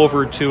lured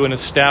over to an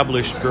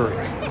established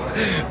brewery?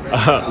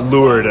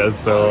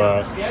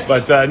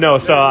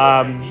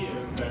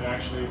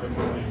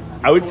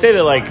 I would say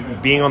that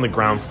being on the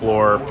ground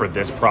floor for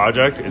this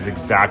project is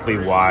exactly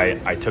why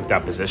I took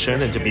that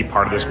position, and to be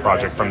part of this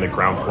project from the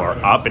ground floor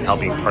up and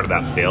helping part of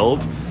that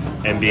build,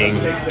 and being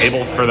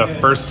able for the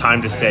first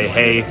time to say,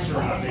 hey,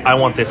 I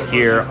want this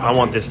here, I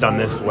want this done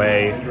this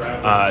way.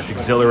 It's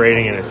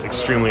exhilarating and it's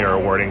extremely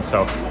rewarding.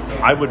 So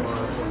I would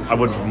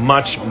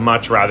much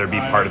rather be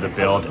part of the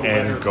build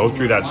and go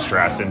through that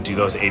stress and do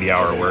those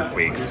 80-hour work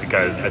weeks,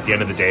 because at the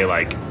end of the day,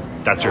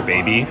 that's your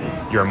baby.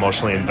 You're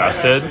emotionally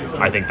invested.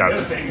 I think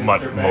that's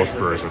what most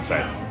brewers would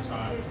say.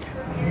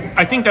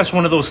 I think that's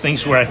one of those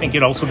things where I think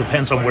it also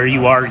depends on where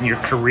you are in your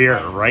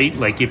career, right?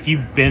 Like if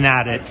you've been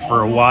at it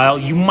for a while,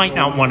 you might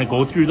not want to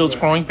go through those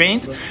growing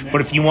pains, but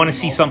if you want to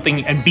see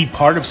something and be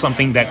part of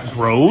something that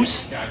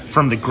grows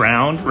from the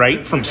ground,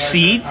 right? From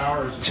seed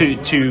to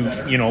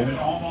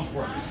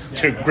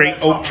great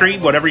oak tree,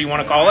 whatever you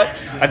want to call it,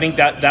 I think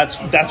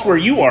that's where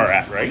you are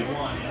at, right?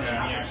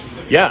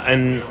 Yeah,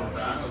 and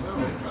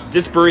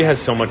this brewery has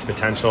so much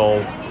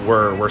potential.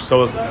 We're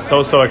so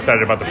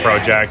excited about the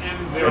project,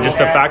 and just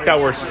the fact that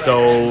we're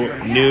so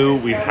new.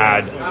 We've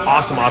had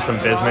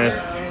awesome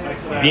business.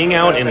 Being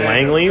out in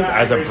Langley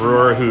as a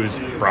brewer who's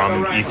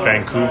from East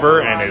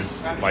Vancouver and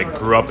is like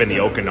grew up in the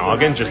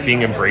Okanagan, just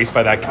being embraced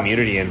by that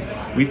community, and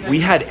we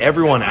had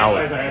everyone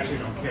out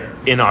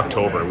in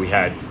October. We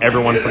had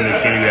everyone from the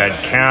community. We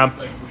had camp,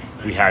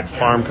 we had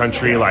farm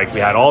country, like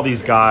we had all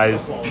these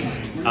guys.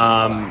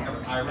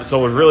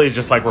 So we're really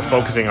just like we're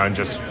focusing on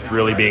just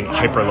really being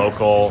hyper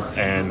local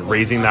and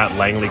raising that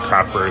Langley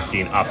craft brewer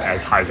scene up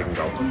as high as it can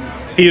go.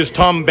 He is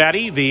Tom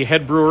Batty, the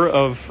head brewer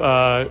of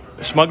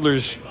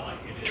Smuggler's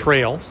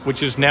Trail,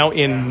 which is now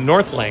in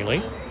North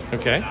Langley.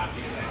 Okay,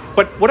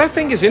 but what I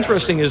think is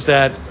interesting is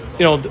that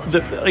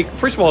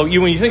first of all,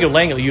 when you think of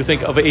Langley, you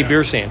think of a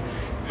beer scene.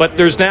 But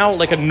there's now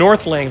like a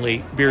North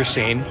Langley beer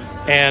scene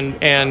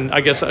and I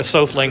guess a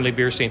South Langley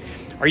beer scene.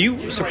 Are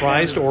you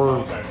surprised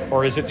or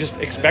is it just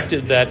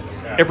expected that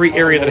every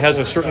area that has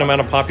a certain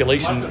amount of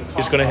population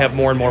is going to have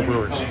more and more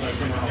brewers?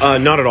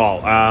 Not at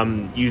all.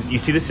 You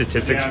see the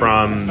statistics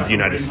from the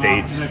United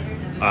States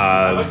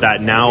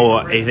that now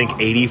I think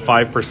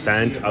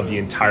 85% of the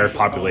entire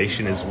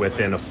population is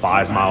within a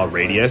 5-mile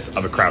radius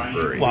of a craft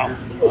brewery. Wow.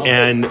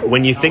 And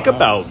when you think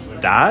about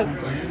that,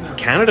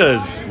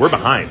 we're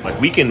behind. Like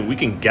we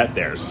can get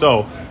there.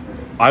 So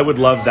I would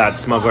love that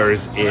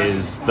Smugglers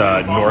is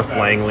the North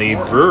Langley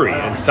brewery,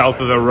 and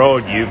south of the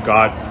road you've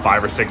got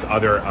 5 or 6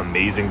 other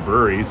amazing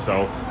breweries.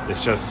 So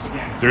it's just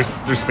there's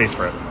space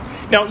for it.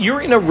 Now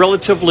you're in a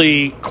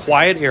relatively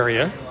quiet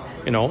area.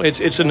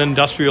 It's an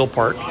industrial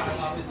park.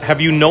 Have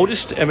you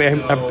noticed,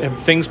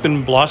 have things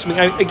been blossoming?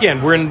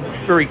 Again, we're in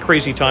very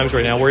crazy times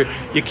right now where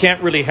you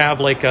can't really have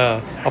like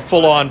a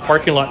full-on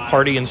parking lot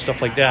party and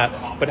stuff like that.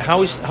 But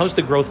how's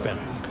the growth been?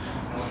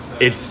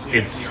 It's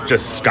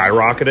just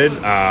skyrocketed.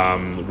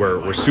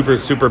 We're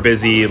super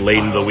busy late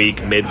in the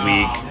week,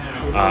 midweek,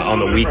 on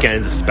the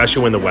weekends,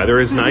 especially when the weather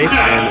is nice.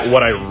 And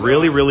what I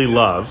really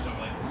love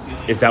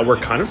is that we're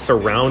kind of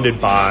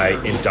surrounded by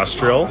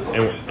industrial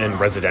and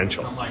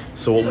residential.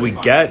 So what we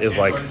get is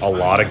like a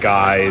lot of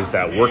guys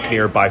that work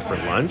nearby for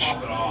lunch,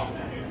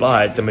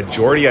 but the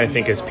majority, I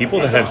think, is people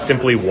that have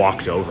simply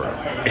walked over.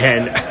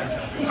 And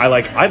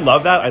I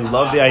love that. I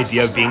love the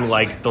idea of being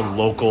like the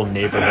local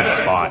neighborhood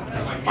spot.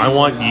 I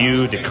want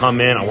you to come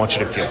in. I want you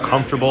to feel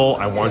comfortable.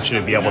 I want you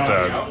to be able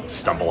to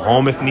stumble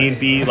home if need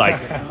be.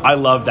 Like, I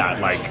love that.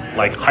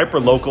 Like hyper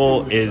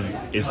local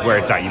is where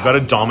it's at. You've got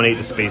to dominate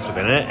the space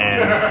within it.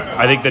 And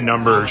I think the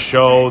numbers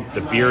show the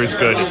beer is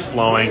good. It's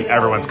flowing.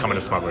 Everyone's coming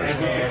to Smugglers.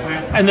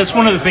 And that's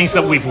one of the things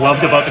that we've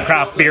loved about the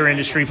craft beer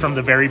industry from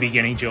the very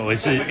beginning, Joe,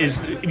 is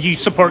you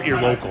support your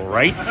local,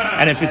 right?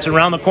 And if it's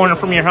around the corner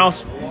from your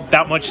house,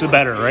 that much the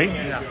better, right?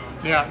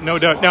 Yeah, no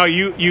doubt. Now,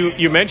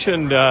 you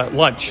mentioned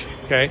lunch,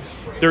 okay?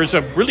 There's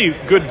a really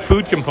good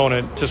food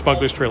component to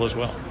Smuggler's Trail as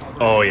well.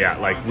 Oh, yeah.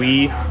 Like,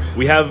 we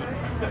have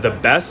the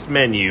best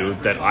menu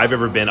that I've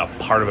ever been a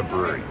part of a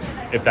brewery,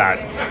 if that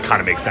kind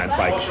of makes sense.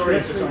 Like,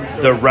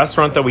 the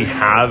restaurant that we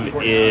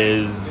have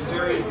is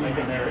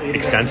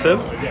extensive.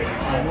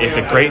 It's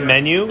a great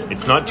menu.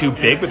 It's not too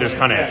big, but there's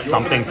kind of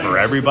something for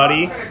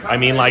everybody. I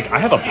mean, like, I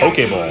have a poke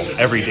bowl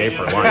every day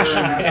for lunch.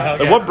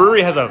 Like, what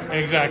brewery has a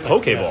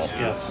poke bowl?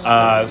 Yes.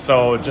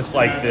 So just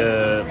like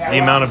the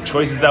amount of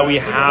choices that we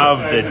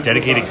have, the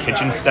dedicated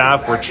kitchen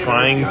staff, we're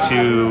trying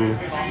to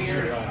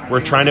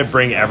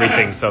bring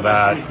everything so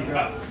that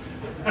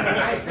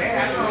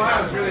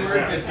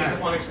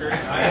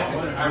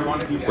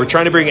we're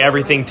trying to bring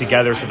everything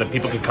together so that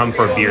people can come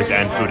for beers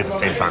and food at the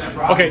same time.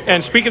 Okay,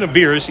 and speaking of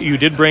beers, you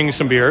did bring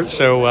some beer.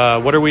 So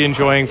what are we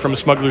enjoying from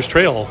Smuggler's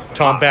Trail,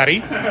 Tom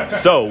Batty?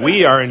 So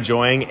we are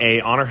enjoying a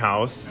Honor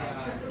House,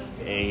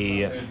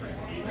 a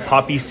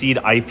poppy seed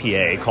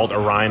IPA called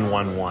Orion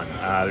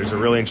 1-1. There's a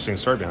really interesting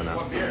story behind that.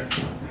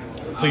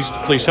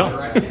 Please tell.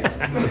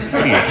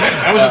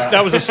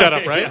 that was a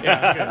setup, right?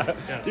 Yeah.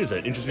 This is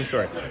an interesting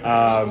story.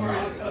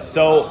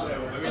 So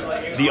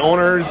the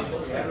owners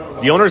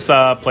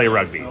play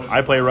rugby.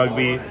 I play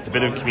rugby. It's a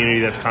bit of a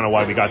community. That's kind of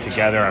why we got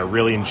together. I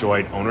really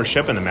enjoyed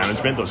ownership and the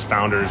management. Those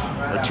founders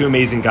are 2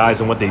 amazing guys,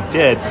 and what they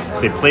did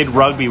is they played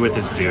rugby with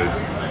this dude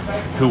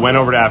who went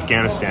over to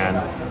Afghanistan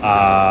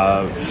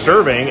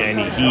serving,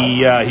 and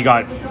he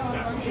got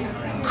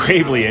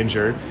gravely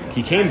injured.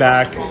 He came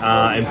back,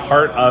 and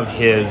part of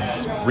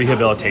his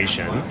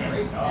rehabilitation,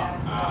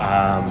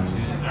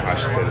 I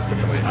should say this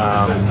differently.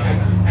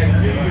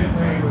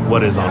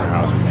 What is Honor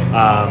House?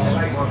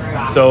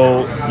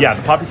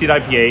 The Poppy Seed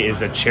IPA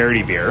is a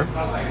charity beer.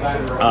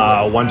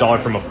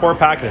 $1 from a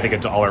 4-pack, and I think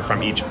 $1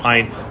 from each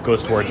pint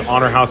goes towards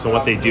Honor House. And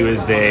what they do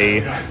is they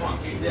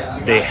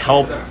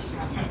help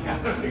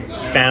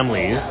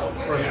families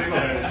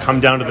come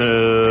down to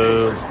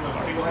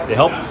they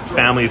help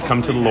families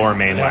come to the Lower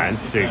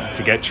Mainland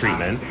to get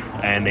treatment,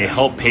 and they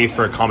help pay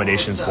for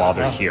accommodations while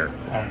they're here.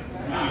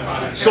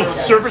 So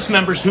service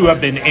members who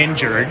have been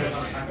injured,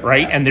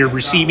 right, and they're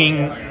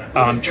receiving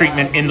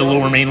treatment in the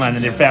Lower Mainland,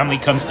 and their family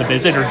comes to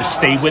visit or to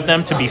stay with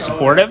them to be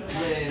supportive,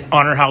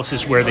 Honor House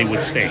is where they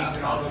would stay.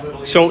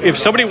 So if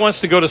somebody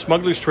wants to go to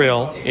Smuggler's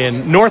Trail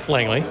in North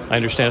Langley, I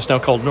understand it's now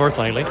called North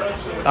Langley,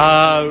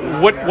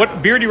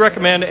 what beer do you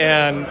recommend,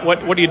 and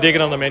what are you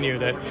digging on the menu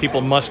that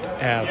people must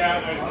have?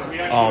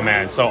 Oh,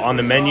 man. So on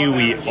the menu,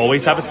 we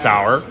always have a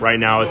sour. Right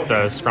now, it's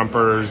the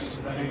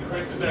Scrumpers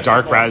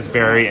Dark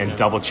Raspberry and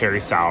Double Cherry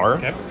Sour.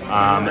 Okay.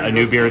 A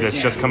new beer that's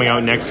just coming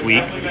out next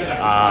week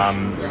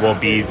will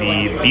be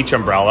the Beach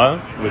Umbrella,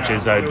 which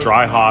is a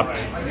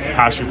dry-hopped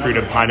passion-fruit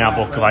and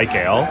pineapple Glyke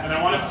Ale.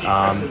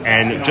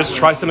 And just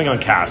try something on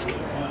cask.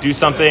 Do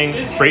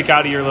something, break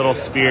out of your little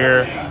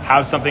sphere,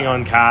 have something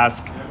on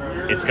cask.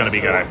 It's going to be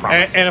good, I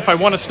promise. And if I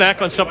want to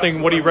snack on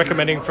something, what are you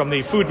recommending from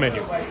the food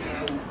menu?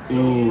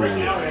 Ooh.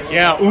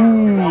 Yeah,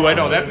 I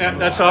know.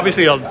 That's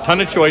obviously a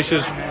ton of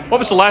choices. What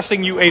was the last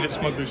thing you ate at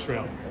Smuggler's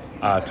Trail?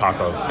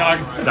 Tacos.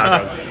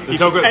 Tacos.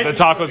 The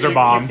tacos are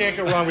bomb. You can't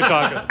go wrong with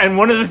tacos. And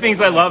one of the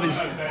things I love is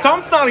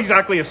Tom's not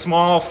exactly a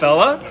small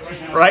fella,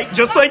 right?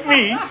 Just like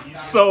me.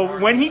 So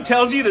when he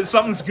tells you that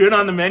something's good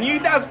on the menu,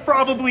 that's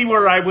probably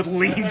where I would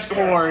lean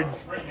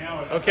towards.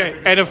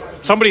 Okay. And if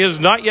somebody has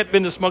not yet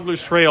been to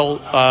Smuggler's Trail,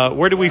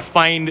 where do we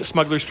find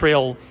Smuggler's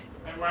Trail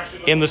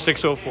in the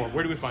 604?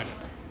 Where do we find it?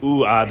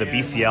 The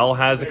BCL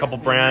has a couple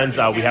brands.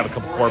 We have a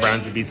couple core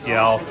brands at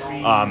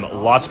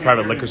BCL. Lots of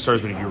private liquor stores.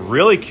 But if you're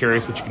really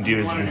curious, what you can do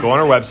is you can go on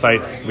our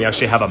website. We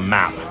actually have a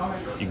map.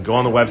 You can go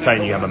on the website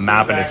and you have a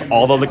map, and it's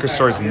all the liquor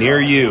stores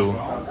near you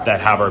that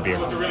have our beer.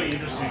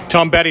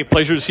 Tom Betty,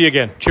 pleasure to see you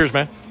again. Cheers,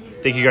 man.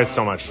 Thank you guys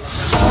so much.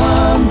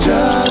 I'm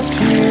just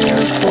here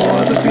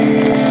for the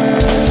beer.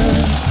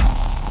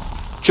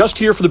 Just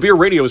Here for the Beer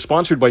Radio is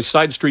sponsored by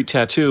Side Street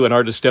Tattoo and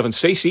artist Devin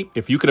Stacey.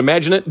 If you can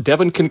imagine it,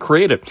 Devin can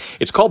create it.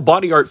 It's called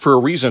body art for a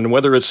reason.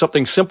 Whether it's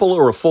something simple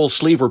or a full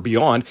sleeve or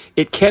beyond,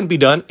 it can be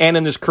done. And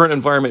in this current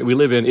environment we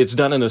live in, it's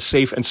done in a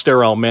safe and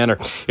sterile manner.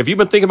 If you've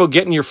been thinking about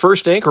getting your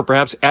first ink or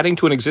perhaps adding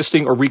to an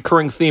existing or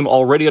recurring theme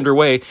already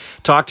underway,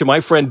 talk to my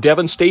friend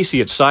Devin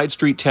Stacey at Side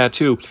Street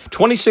Tattoo,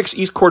 26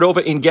 East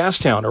Cordova in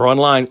Gastown, or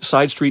online,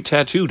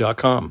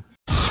 sidestreettattoo.com.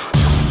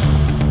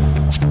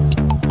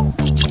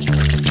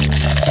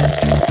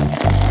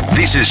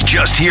 This is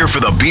Just Here for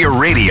the Beer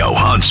Radio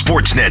on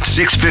Sportsnet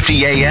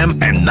 650 AM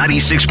and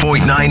 96.9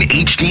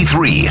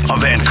 HD3, a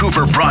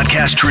Vancouver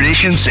broadcast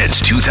tradition since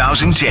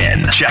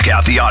 2010. Check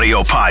out the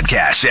audio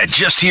podcasts at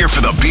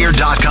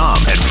justhereforthebeer.com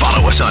and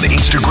follow us on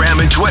Instagram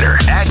and Twitter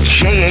at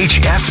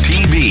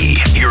JHFTB.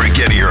 Here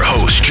again are your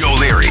hosts, Joe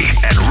Leary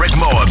and Rick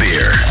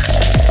Moabeer.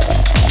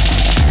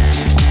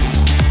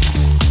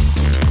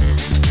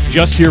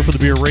 Just Here for the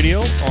Beer Radio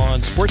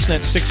on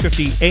Sportsnet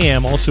 650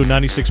 AM, also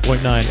 96.9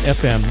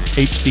 FM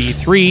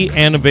HD3,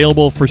 and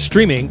available for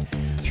streaming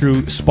through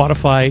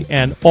Spotify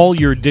and all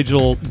your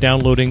digital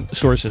downloading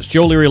sources.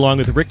 Joe Leary along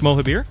with Rick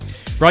Mohabeer,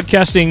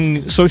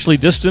 broadcasting socially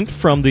distant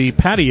from the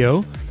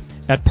patio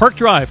at Park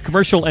Drive,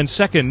 Commercial and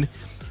 2nd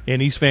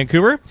in East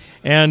Vancouver.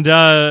 And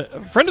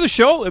friend of the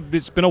show,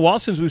 it's been a while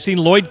since we've seen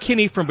Lloyd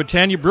Kinney from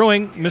Britannia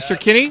Brewing. Mr.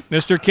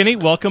 Kinney,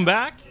 welcome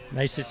back.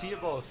 Nice to see you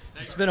both.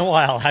 It's been a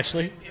while,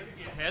 actually.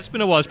 It's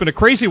been a while. It's been a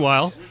crazy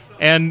while.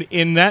 And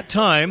in that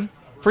time,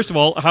 first of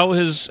all, how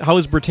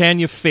has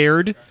Britannia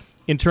fared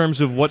in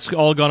terms of what's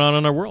all gone on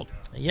in our world?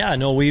 Yeah,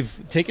 no,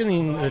 we've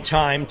taken the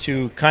time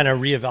to kind of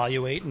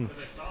reevaluate, and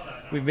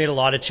we've made a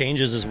lot of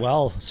changes as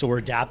well. So we're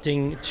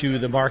adapting to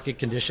the market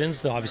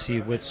conditions, obviously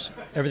with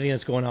everything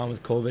that's going on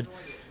with COVID,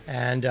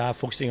 and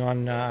focusing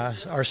on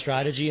our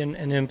strategy and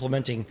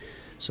implementing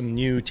some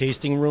new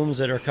tasting rooms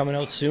that are coming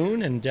out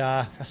soon, and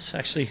that's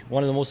actually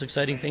one of the most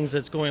exciting things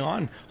that's going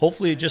on.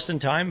 Hopefully just in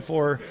time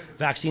for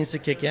vaccines to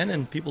kick in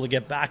and people to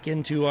get back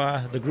into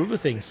the groove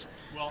of things.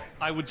 Well,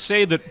 I would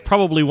say that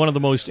probably one of the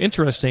most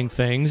interesting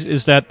things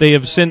is that they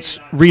have since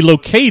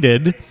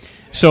relocated.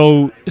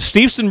 So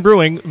Steveston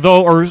Brewing,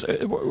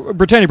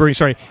 Britannia Brewing,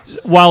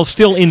 while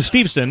still in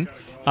Steveston,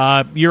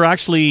 you're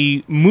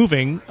actually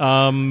moving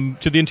to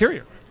the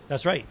interior.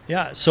 That's right,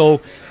 yeah.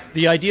 So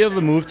the idea of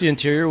the move to the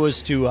interior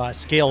was to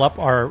scale up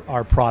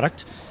our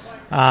product.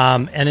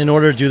 And in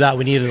order to do that,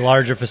 we needed a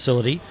larger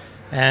facility.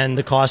 And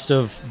the cost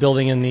of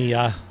building in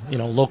the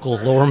local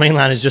Lower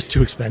Mainland is just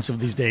too expensive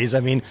these days. I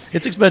mean,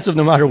 it's expensive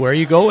no matter where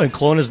you go, and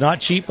Kelowna is not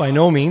cheap by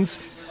no means.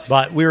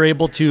 But we were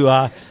able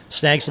to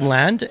snag some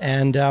land,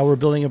 and we're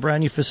building a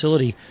brand new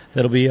facility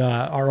that'll be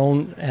our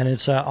own, and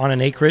it's on an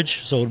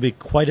acreage, so it'll be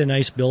quite a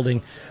nice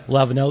building. We'll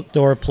have an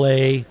outdoor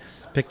play,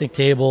 picnic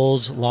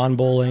tables, lawn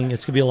bowling.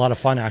 It's going to be a lot of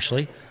fun,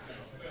 actually.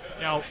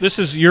 Now, this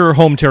is your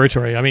home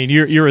territory. I mean,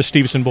 you're a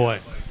Steveston boy.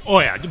 Oh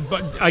yeah,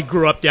 but I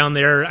grew up down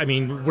there. I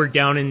mean, we're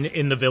down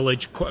in the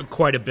village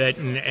quite a bit,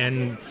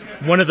 and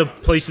one of the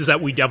places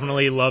that we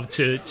definitely love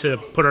to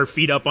put our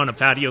feet up on a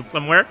patio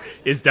somewhere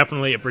is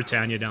definitely at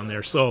Britannia down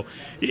there. So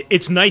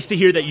it's nice to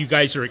hear that you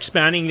guys are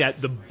expanding,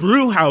 that the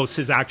brew house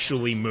has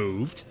actually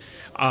moved,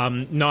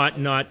 not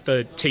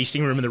the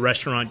tasting room and the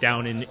restaurant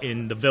down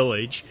in the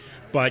village,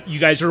 but you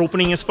guys are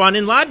opening a spot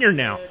in Ladner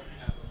now.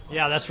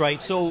 Yeah, that's right.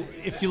 So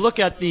if you look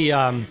at the,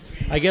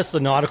 I guess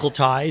the nautical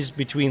ties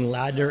between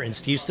Ladner and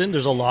Steveston,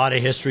 there's a lot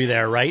of history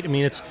there, right? I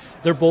mean,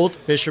 they're both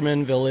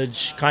fisherman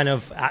village kind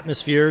of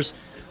atmospheres.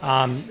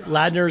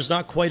 Ladner is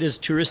not quite as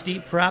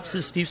touristy, perhaps,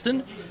 as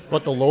Steveston,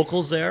 but the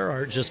locals there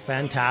are just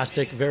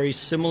fantastic, very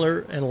similar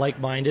and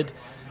like-minded.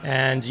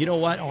 And you know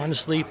what?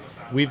 Honestly,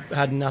 we've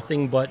had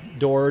nothing but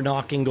door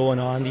knocking going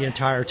on the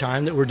entire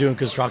time that we're doing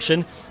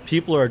construction.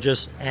 People are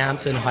just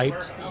amped and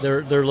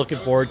hyped. They're looking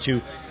forward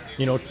to,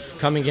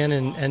 coming in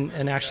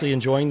and actually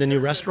enjoying the new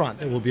restaurant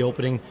that will be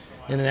opening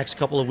in the next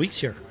couple of weeks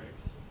here.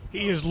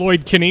 He is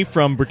Lloyd Kinney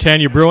from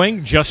Britannia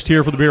Brewing, just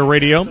here for the Beer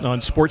Radio on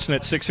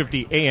Sportsnet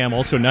 650 AM,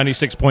 also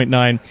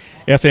 96.9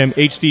 FM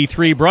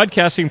HD3,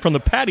 broadcasting from the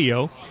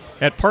patio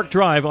at Park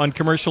Drive on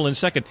Commercial and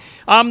 2nd.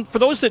 For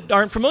those that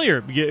aren't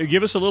familiar,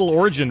 give us a little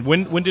origin.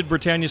 When did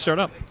Britannia start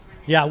up?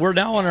 Yeah, we're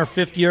now on our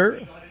 5th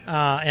year,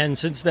 and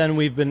since then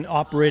we've been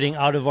operating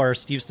out of our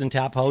Steveston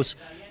Tap House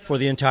for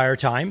the entire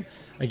time.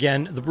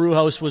 Again, the brew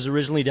house was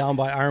originally down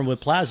by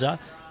Ironwood Plaza,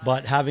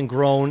 but having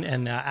grown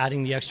and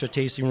adding the extra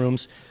tasting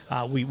rooms,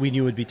 we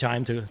knew it would be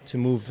time to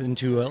move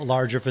into a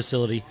larger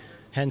facility,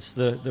 hence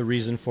the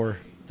reason for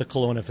the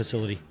Kelowna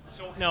facility.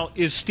 So now,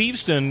 is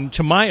Steveston,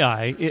 to my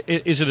eye,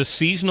 is it a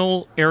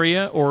seasonal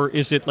area or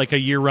is it like a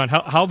year-round?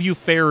 How have you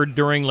fared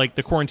during like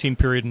the quarantine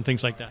period and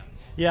things like that?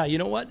 Yeah, you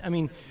know what? I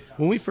mean,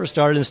 when we first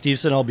started in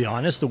Steveston, I'll be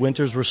honest, the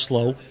winters were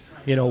slow,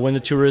 when the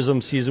tourism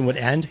season would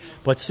end.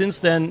 But since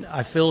then,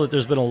 I feel that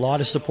there's been a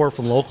lot of support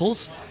from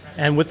locals.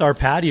 And with our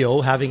patio,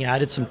 having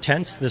added some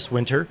tents this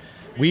winter,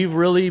 we've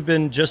really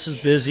been just as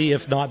busy,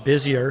 if not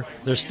busier.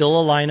 There's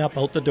still a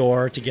lineup out the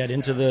door to get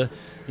into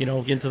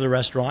the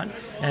restaurant.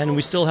 And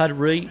we still had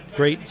really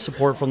great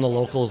support from the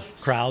local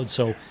crowd.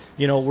 So,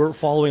 we're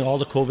following all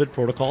the COVID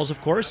protocols,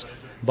 of course.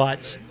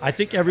 But I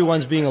think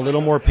everyone's being a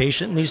little more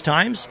patient in these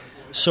times.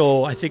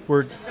 So I think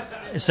we're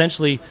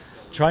essentially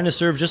trying to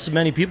serve just as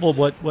many people,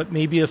 but what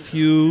maybe a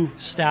few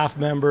staff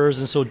members,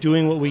 and so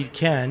doing what we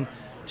can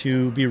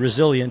to be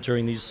resilient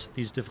during these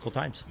difficult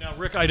times. Now,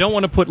 Rick, I don't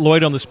want to put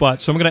Lloyd on the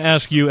spot, so I'm going to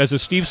ask you, as a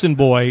Steveston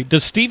boy,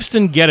 does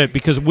Steveston get it?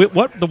 Because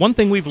the one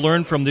thing we've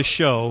learned from this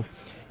show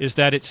is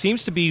that it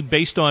seems to be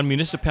based on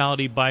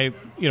municipality by,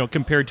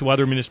 compared to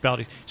other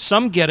municipalities.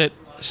 Some get it,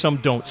 some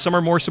don't. Some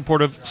are more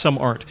supportive, some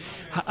aren't.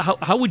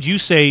 How would you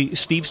say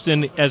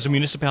Steveston as a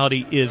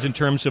municipality is in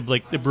terms of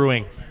like the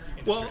brewing?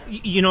 Well,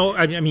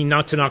 I mean,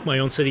 not to knock my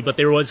own city, but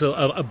there was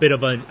a bit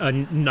of a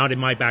not in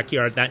my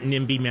backyard, that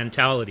NIMBY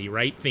mentality,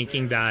 right?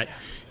 Thinking that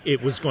it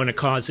was going to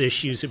cause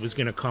issues, it was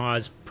going to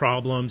cause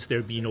problems,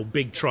 there'd be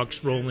big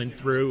trucks rolling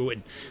through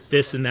and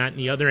this and that and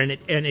the other, and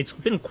it's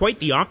been quite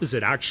the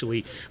opposite,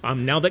 actually.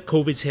 Now that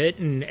COVID's hit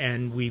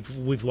and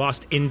we've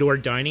lost indoor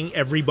dining,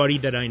 everybody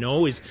that I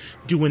know is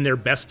doing their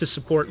best to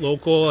support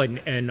local,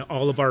 and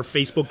all of our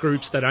Facebook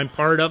groups that I'm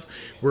part of,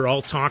 we're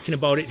all talking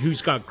about it,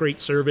 who's got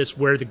great service,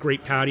 where the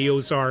great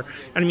patios are.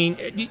 And I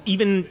mean,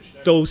 even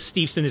though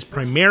Steveston is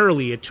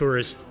primarily a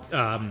tourist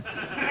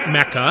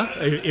mecca,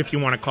 if you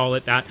want to call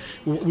it that,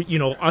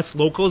 us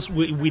locals,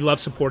 we love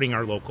supporting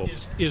our local.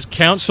 Is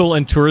council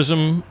and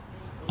tourism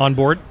on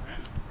board?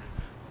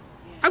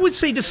 I would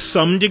say to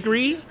some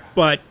degree,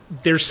 but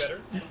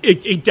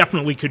it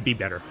definitely could be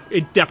better.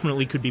 It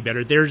definitely could be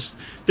better. There's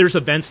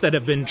events that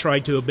have been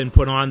tried to have been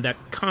put on that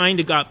kind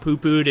of got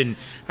poo-pooed and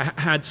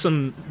had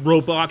some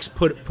roadblocks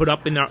put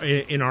up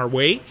in our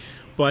way.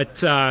 But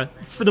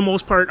for the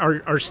most part, our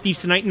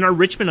Stevestonite and our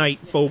Richmondite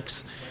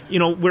folks,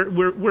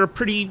 we're a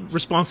pretty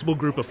responsible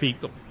group of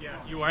people. Yeah,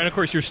 you are, and of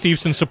course your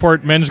Steveston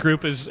Support Men's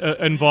Group is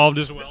involved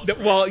as well.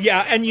 Well,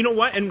 yeah, and you know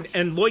what?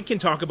 And Lloyd can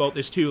talk about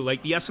this too.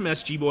 Like the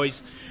SMSG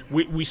boys,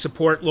 we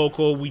support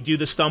local. We do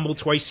the Stumble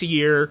twice a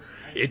year.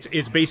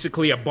 It's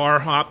basically a bar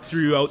hop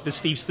throughout the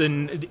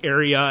Steveston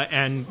area,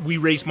 and we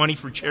raise money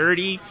for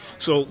charity.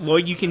 So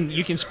Lloyd, you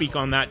can speak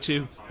on that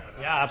too.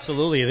 Yeah,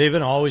 absolutely. They've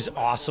been always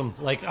awesome.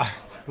 Like.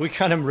 We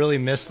kind of really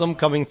miss them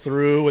coming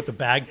through with the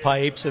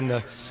bagpipes and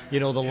the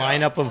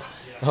lineup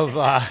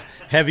of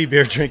heavy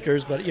beer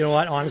drinkers. But you know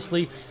what?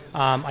 Honestly,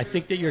 I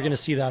think that you're going to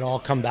see that all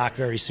come back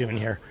very soon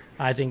here.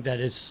 I think that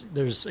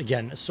there's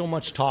again so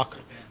much talk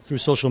through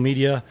social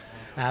media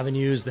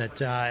avenues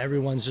that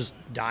everyone's just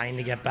dying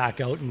to get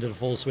back out into the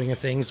full swing of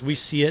things. We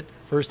see it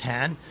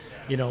firsthand.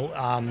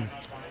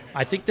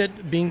 I think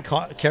that being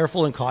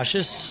careful and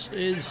cautious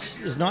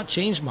is not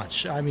changed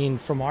much. I mean,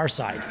 from our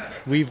side,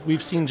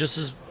 we've seen just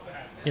as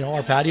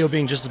our patio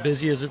being just as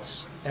busy as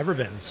it's ever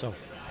been. So,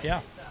 yeah.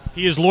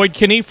 He is Lloyd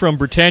Kinney from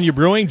Britannia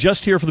Brewing,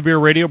 just here for the Beer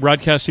Radio,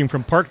 broadcasting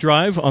from Park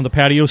Drive on the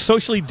patio,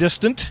 socially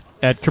distant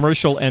at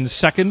Commercial and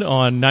 2nd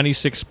on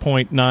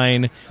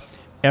 96.9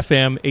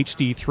 FM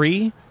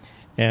HD3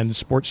 and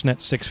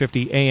Sportsnet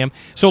 650 AM.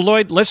 So,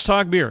 Lloyd, let's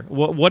talk beer.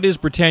 What is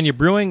Britannia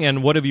Brewing,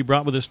 and what have you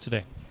brought with us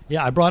today?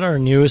 Yeah, I brought our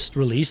newest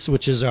release,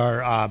 which is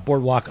our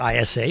Boardwalk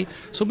ISA.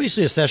 So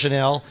basically a session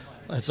ale.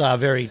 It's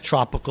very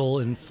tropical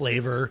in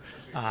flavor.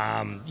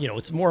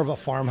 It's more of a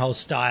farmhouse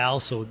style,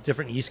 so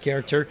different yeast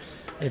character.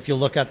 If you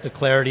look at the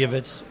clarity of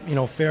it's,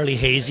 fairly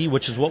hazy,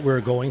 which is what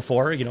we're going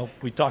for.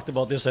 We talked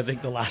about this, I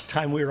think, the last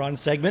time we were on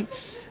segment,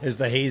 is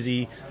the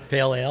hazy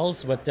pale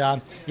ales. But,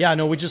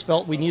 we just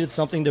felt we needed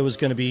something that was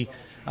going to be,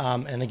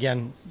 and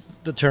again,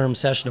 the term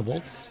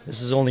sessionable.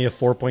 This is only a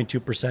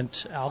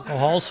 4.2%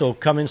 alcohol, so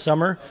coming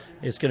summer,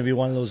 it's going to be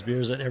one of those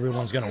beers that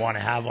everyone's going to want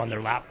to have on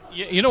their lap.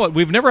 You know what?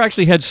 We've never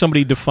actually had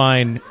somebody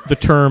define the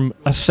term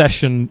a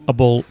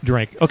sessionable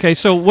drink. Okay,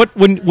 so what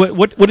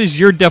is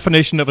your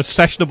definition of a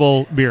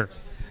sessionable beer?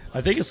 I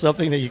think it's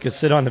something that you could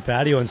sit on the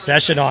patio and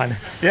session on.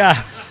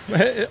 Yeah,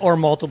 or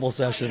multiple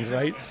sessions,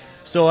 right?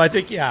 So I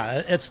think,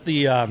 it's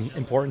the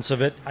importance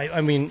of it.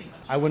 I mean,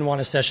 I wouldn't want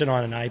to session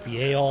on an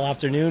IPA all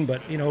afternoon,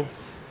 but,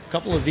 a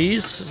couple of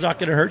these is not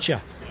going to hurt you.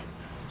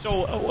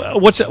 So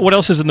what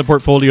else is in the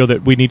portfolio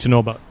that we need to know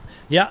about?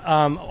 Yeah,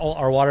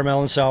 our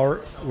watermelon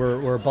sour,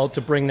 we're about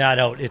to bring that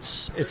out.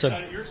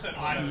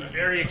 I'm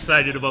very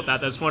excited about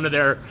that. That's one of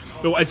their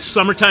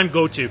summertime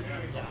go-to.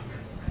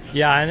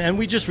 Yeah, and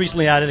we just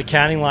recently added a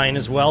canning line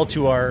as well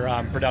to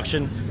our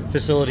production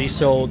facility,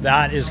 so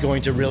that is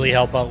going to really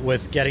help out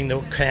with getting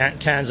the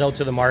cans out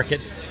to the market.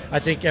 I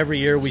think every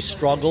year we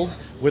struggled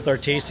with our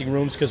tasting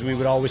rooms because we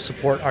would always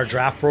support our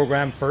draft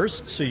program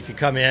first, so you could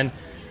come in,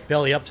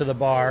 belly up to the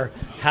bar,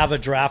 have a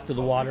draft of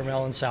the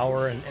watermelon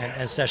sour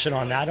and session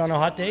on that on a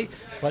hot day.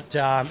 But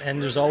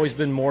and there's always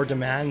been more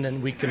demand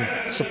than we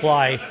can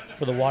supply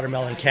for the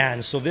watermelon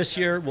cans. So this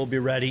year we'll be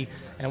ready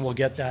and we'll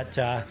get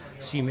that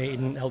Sea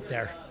Maiden out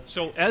there.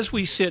 So as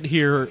we sit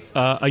here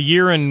a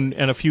year and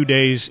a few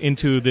days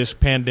into this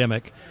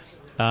pandemic,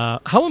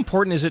 how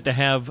important is it to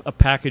have a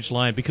package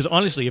line? Because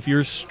honestly, if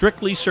you're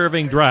strictly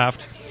serving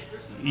draft,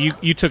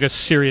 you took a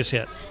serious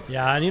hit.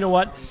 Yeah, and you know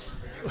what?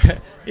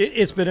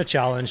 It's been a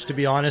challenge, to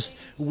be honest.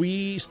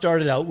 We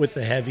started out with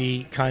a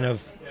heavy kind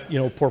of,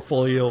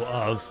 portfolio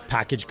of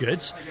packaged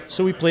goods.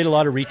 So we played a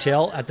lot of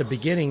retail at the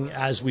beginning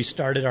as we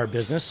started our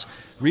business.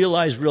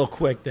 Realized real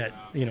quick that,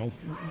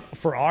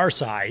 for our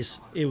size,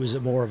 it was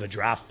more of a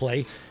draft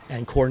play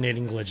and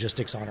coordinating the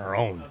logistics on our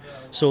own.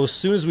 So as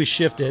soon as we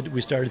shifted,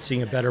 we started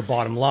seeing a better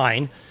bottom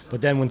line.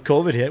 But then when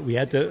COVID hit, we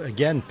had to,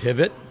 again,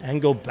 pivot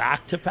and go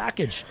back to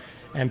package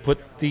and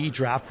put the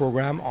draft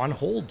program on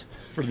hold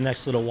for the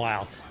next little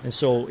while. And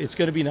so it's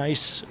going to be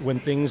nice when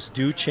things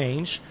do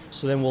change.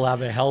 So then we'll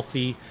have a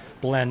healthy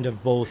blend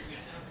of both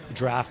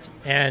draft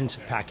and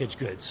packaged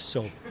goods.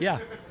 So, yeah.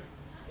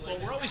 Well,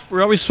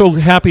 we're always so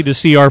happy to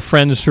see our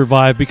friends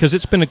survive because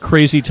it's been a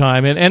crazy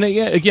time. And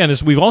again,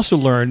 as we've also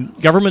learned,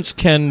 governments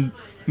can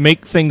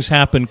make things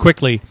happen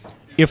quickly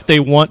if they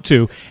want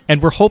to.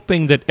 And we're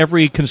hoping that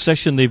every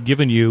concession they've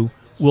given you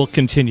will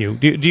continue.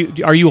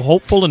 Are you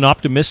hopeful and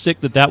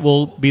optimistic that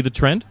will be the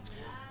trend?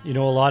 A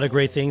lot of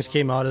great things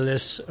came out of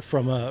this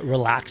from a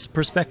relaxed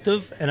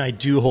perspective, and I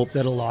do hope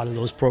that a lot of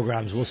those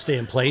programs will stay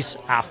in place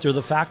after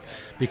the fact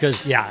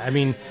because,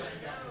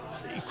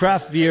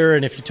 craft beer,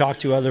 and if you talk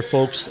to other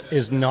folks,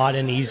 is not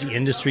an easy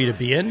industry to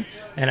be in,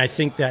 and I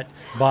think that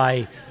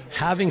by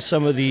having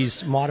some of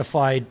these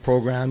modified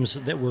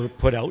programs that were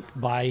put out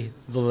by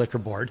the Liquor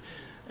Board,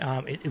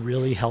 it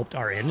really helped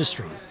our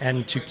industry,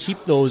 and to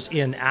keep those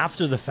in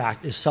after the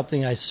fact is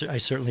something I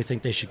certainly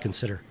think they should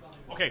consider.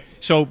 Okay,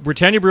 so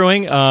Britannia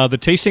Brewing, the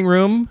tasting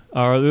room,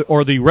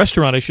 or the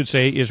restaurant, I should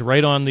say, is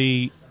right on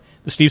the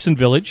Steveston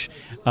Village.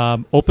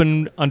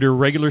 Open under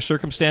regular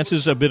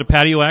circumstances, a bit of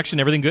patio action,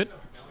 everything good?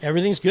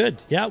 Everything's good,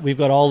 yeah. We've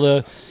got all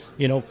the,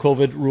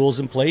 COVID rules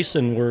in place,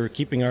 and we're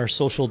keeping our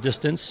social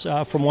distance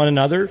from one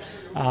another.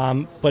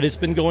 But it's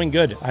been going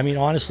good. I mean,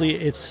 honestly,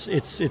 it's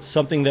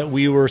something that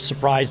we were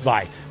surprised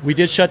by. We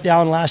did shut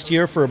down last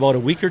year for about a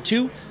week or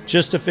two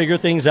just to figure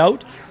things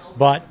out,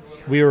 but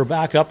we were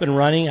back up and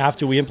running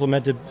after we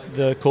implemented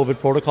the COVID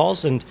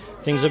protocols, and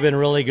things have been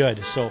really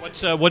good. So,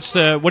 what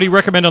do you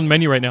recommend on the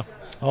menu right now?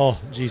 Oh,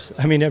 geez.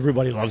 I mean,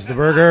 everybody loves the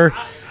burger.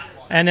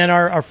 And then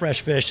our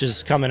fresh fish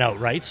is coming out,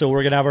 right? So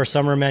we're going to have our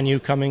summer menu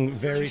coming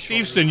very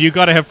shortly. Steveston, you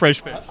got to have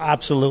fresh fish.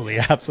 Absolutely,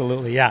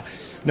 yeah.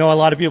 No, a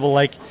lot of people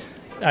like,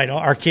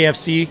 our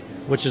KFC,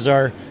 which is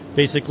our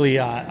basically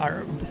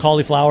our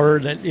cauliflower.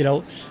 That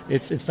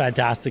it's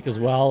fantastic as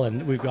well.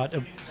 And we've got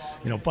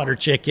butter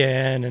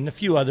chicken and a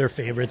few other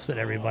favorites that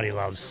everybody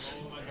loves.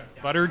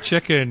 Butter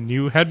chicken.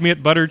 You had me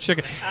at butter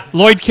chicken.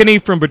 Lloyd Kinney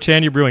from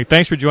Britannia Brewing.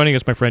 Thanks for joining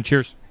us, my friend.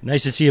 Cheers.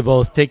 Nice to see you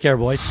both. Take care,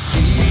 boys.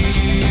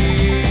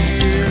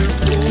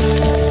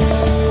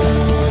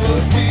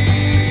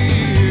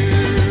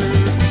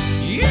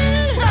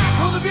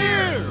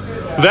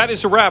 That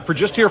is a wrap for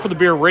Just Here for the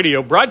Beer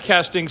Radio,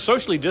 broadcasting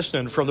socially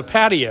distant from the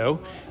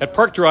patio at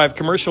Park Drive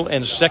Commercial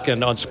and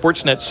 2nd on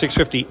Sportsnet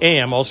 650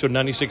 AM, also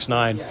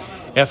 96.9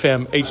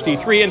 FM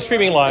HD3, and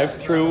streaming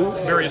live through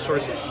various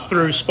sources.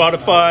 Through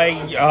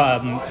Spotify,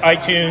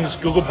 iTunes,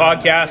 Google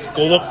Podcasts.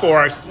 Go look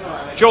for us.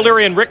 Joe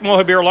Leary and Rick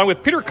Mohabir, along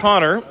with Peter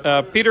Connor.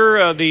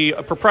 Peter, the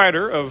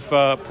proprietor of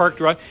Park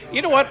Drive.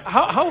 You know what?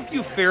 How have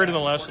you fared in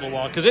the last little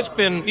while? Because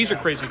these are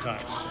crazy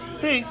times.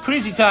 Hey,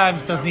 crazy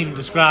times doesn't even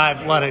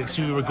describe what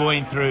actually we were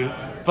going through,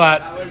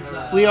 but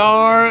we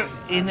are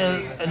in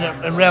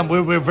a realm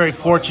where we're very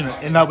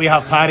fortunate in that we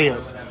have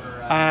patios.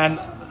 And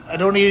I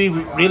don't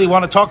really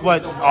want to talk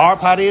about our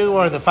patio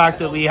or the fact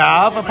that we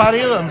have a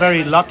patio. I'm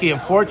very lucky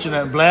and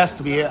fortunate and blessed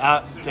to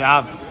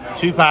have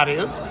 2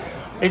 patios.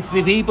 It's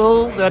the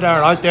people that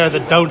are out there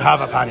that don't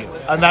have a patio,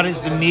 and that is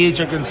the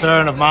major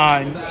concern of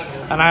mine.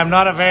 And I'm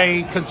not a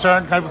very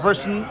concerned type of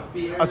person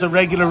as a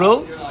regular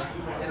rule,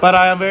 but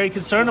I am very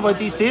concerned about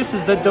these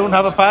faces that don't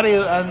have a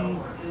patio.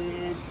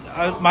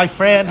 And my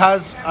friend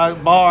has a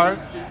bar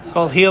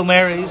called Hail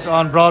Mary's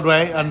on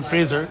Broadway and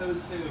Fraser,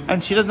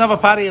 and she doesn't have a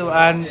patio,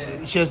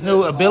 and she has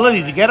no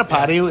ability to get a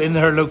patio in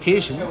her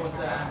location,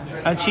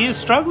 and she is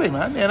struggling,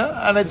 man.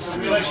 And it's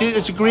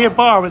a great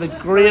bar with a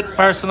great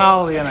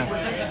personality in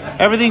it.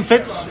 Everything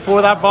fits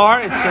for that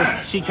bar. It's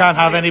just she can't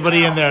have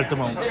anybody in there at the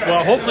moment.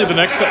 Well, hopefully the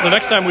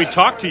next time we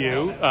talk to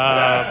you,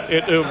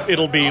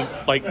 it'll be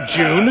like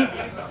June,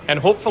 and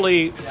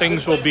hopefully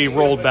things will be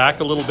rolled back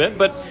a little bit.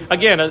 But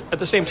again, at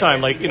the same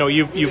time,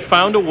 you've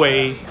found a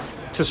way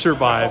to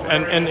survive,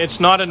 and it's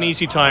not an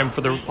easy time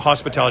for the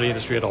hospitality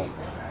industry at all.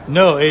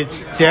 No,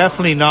 it's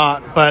definitely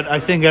not. But I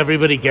think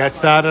everybody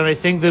gets that, and I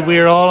think that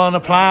we're all on a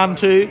plan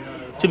to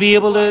be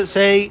able to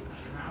say,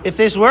 if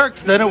this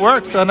works, then it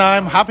works, and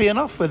I'm happy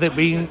enough with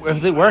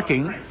it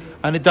working.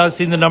 And it does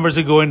seem the numbers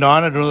are going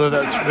down. I don't know if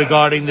that's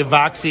regarding the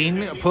vaccine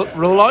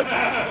rollout,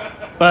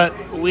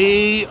 but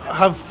we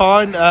have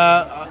found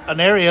an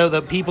area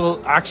that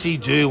people actually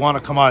do want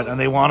to come out and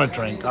they want to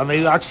drink, and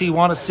they actually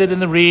want to sit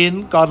in the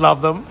rain, God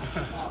love them,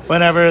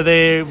 whenever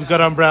they've got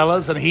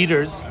umbrellas and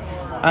heaters,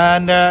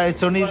 and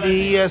it's only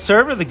the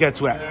server that gets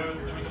wet.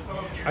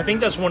 I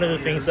think that's one of the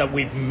things that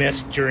we've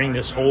missed during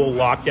this whole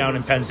lockdown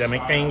and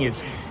pandemic thing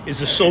is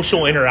the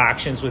social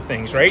interactions with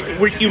things, right?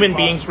 We're human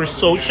beings, we're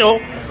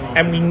social,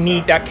 and we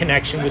need that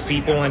connection with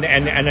people. And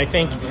I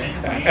think,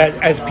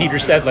 as Peter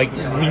said,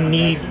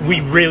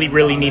 we really,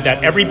 really need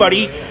that.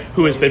 Everybody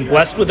who has been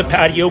blessed with a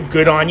patio,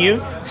 good on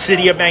you.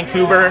 City of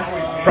Vancouver,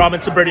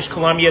 province of British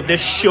Columbia,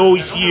 this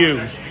shows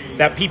you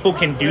that people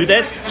can do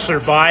this,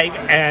 survive,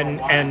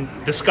 and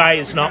the sky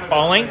is not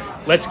falling.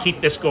 Let's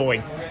keep this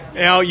going.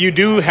 Now, you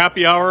do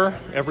happy hour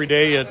every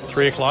day at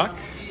 3 o'clock?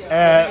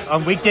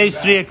 On weekdays,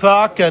 3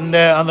 o'clock, and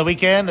on the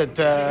weekend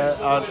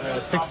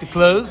at 6 to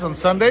close on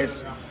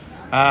Sundays.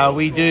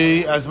 We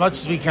do as much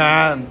as we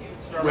can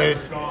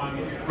with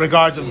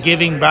regards of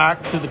giving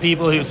back to the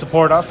people who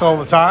support us all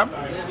the time,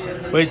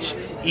 which,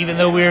 even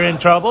though we're in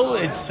trouble,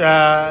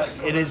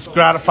 it is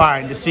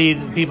gratifying to see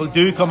that people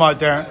do come out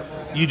there.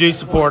 You do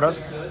support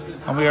us,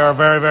 and we are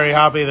very, very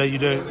happy that you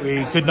do.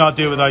 We could not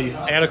do it without you.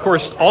 And, of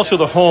course, also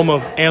the home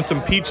of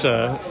Anthem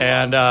Pizza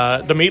and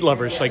the meat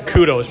lovers.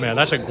 Kudos, man.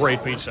 That's a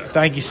great pizza.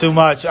 Thank you so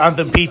much.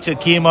 Anthem Pizza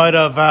came out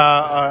of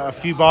a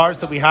few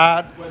bars that we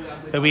had,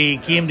 that we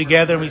came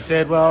together and we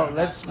said, well,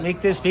 let's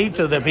make this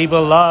pizza that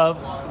people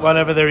love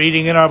whenever they're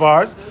eating in our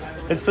bars.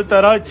 Let's put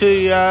that out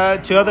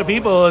to other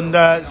people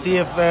and see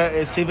if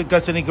it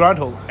gets any ground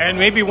hold. And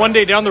maybe one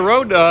day down the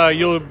road,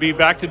 you'll be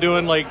back to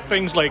doing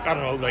things like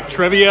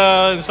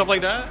trivia and stuff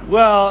like that.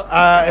 Well,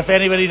 if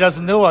anybody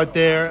doesn't know out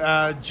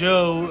there,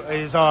 Joe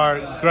is our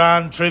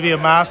grand trivia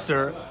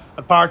master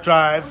at Park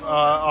Drive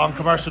on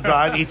Commercial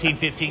Drive,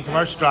 1815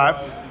 Commercial Drive,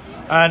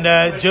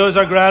 and Joe's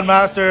our grand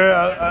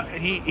master.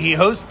 He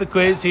hosts the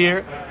quiz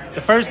here.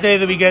 The first day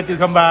that we get to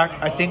come back,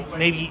 I think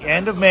maybe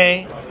end of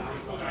May,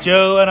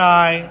 Joe and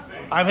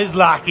I'm his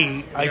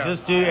lackey. I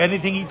just do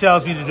anything he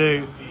tells me to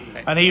do,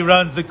 and he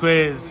runs the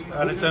quiz,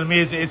 and it's an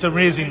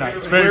amazing night.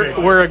 It's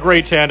we're a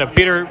great tandem.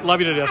 Peter,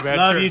 love you to death, man.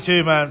 Love you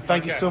too, man.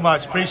 Thank you so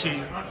much. Appreciate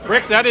you.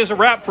 Rick, that is a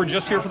wrap for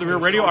Just Here for the Beer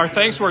Radio. Our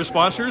thanks to our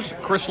sponsors,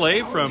 Chris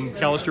Lay from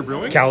Callister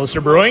Brewing.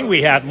 Callister Brewing.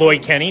 We had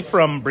Lloyd Kenny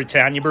from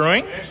Britannia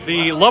Brewing.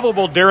 The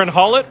lovable Darren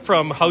Hollett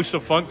from House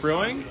of Funk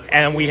Brewing.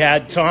 And we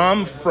had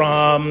Tom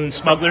from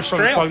Smuggler's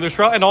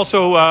Trail. And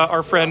also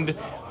our friend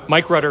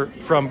Mike Rudder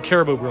from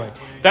Caribou Brewing.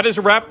 That is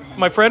a wrap,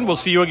 my friend. We'll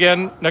see you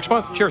again next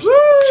month. Cheers. Woo!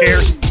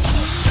 Cheers.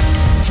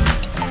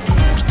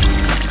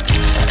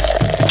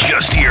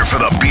 Just Here for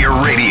the Beer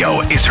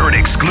Radio is heard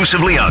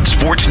exclusively on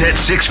Sportsnet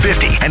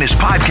 650 and is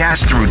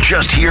podcast through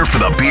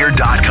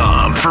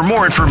justhereforthebeer.com. For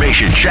more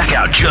information, check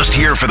out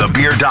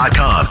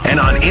justhereforthebeer.com and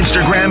on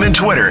Instagram and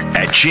Twitter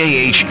at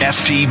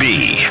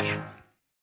JHFTB.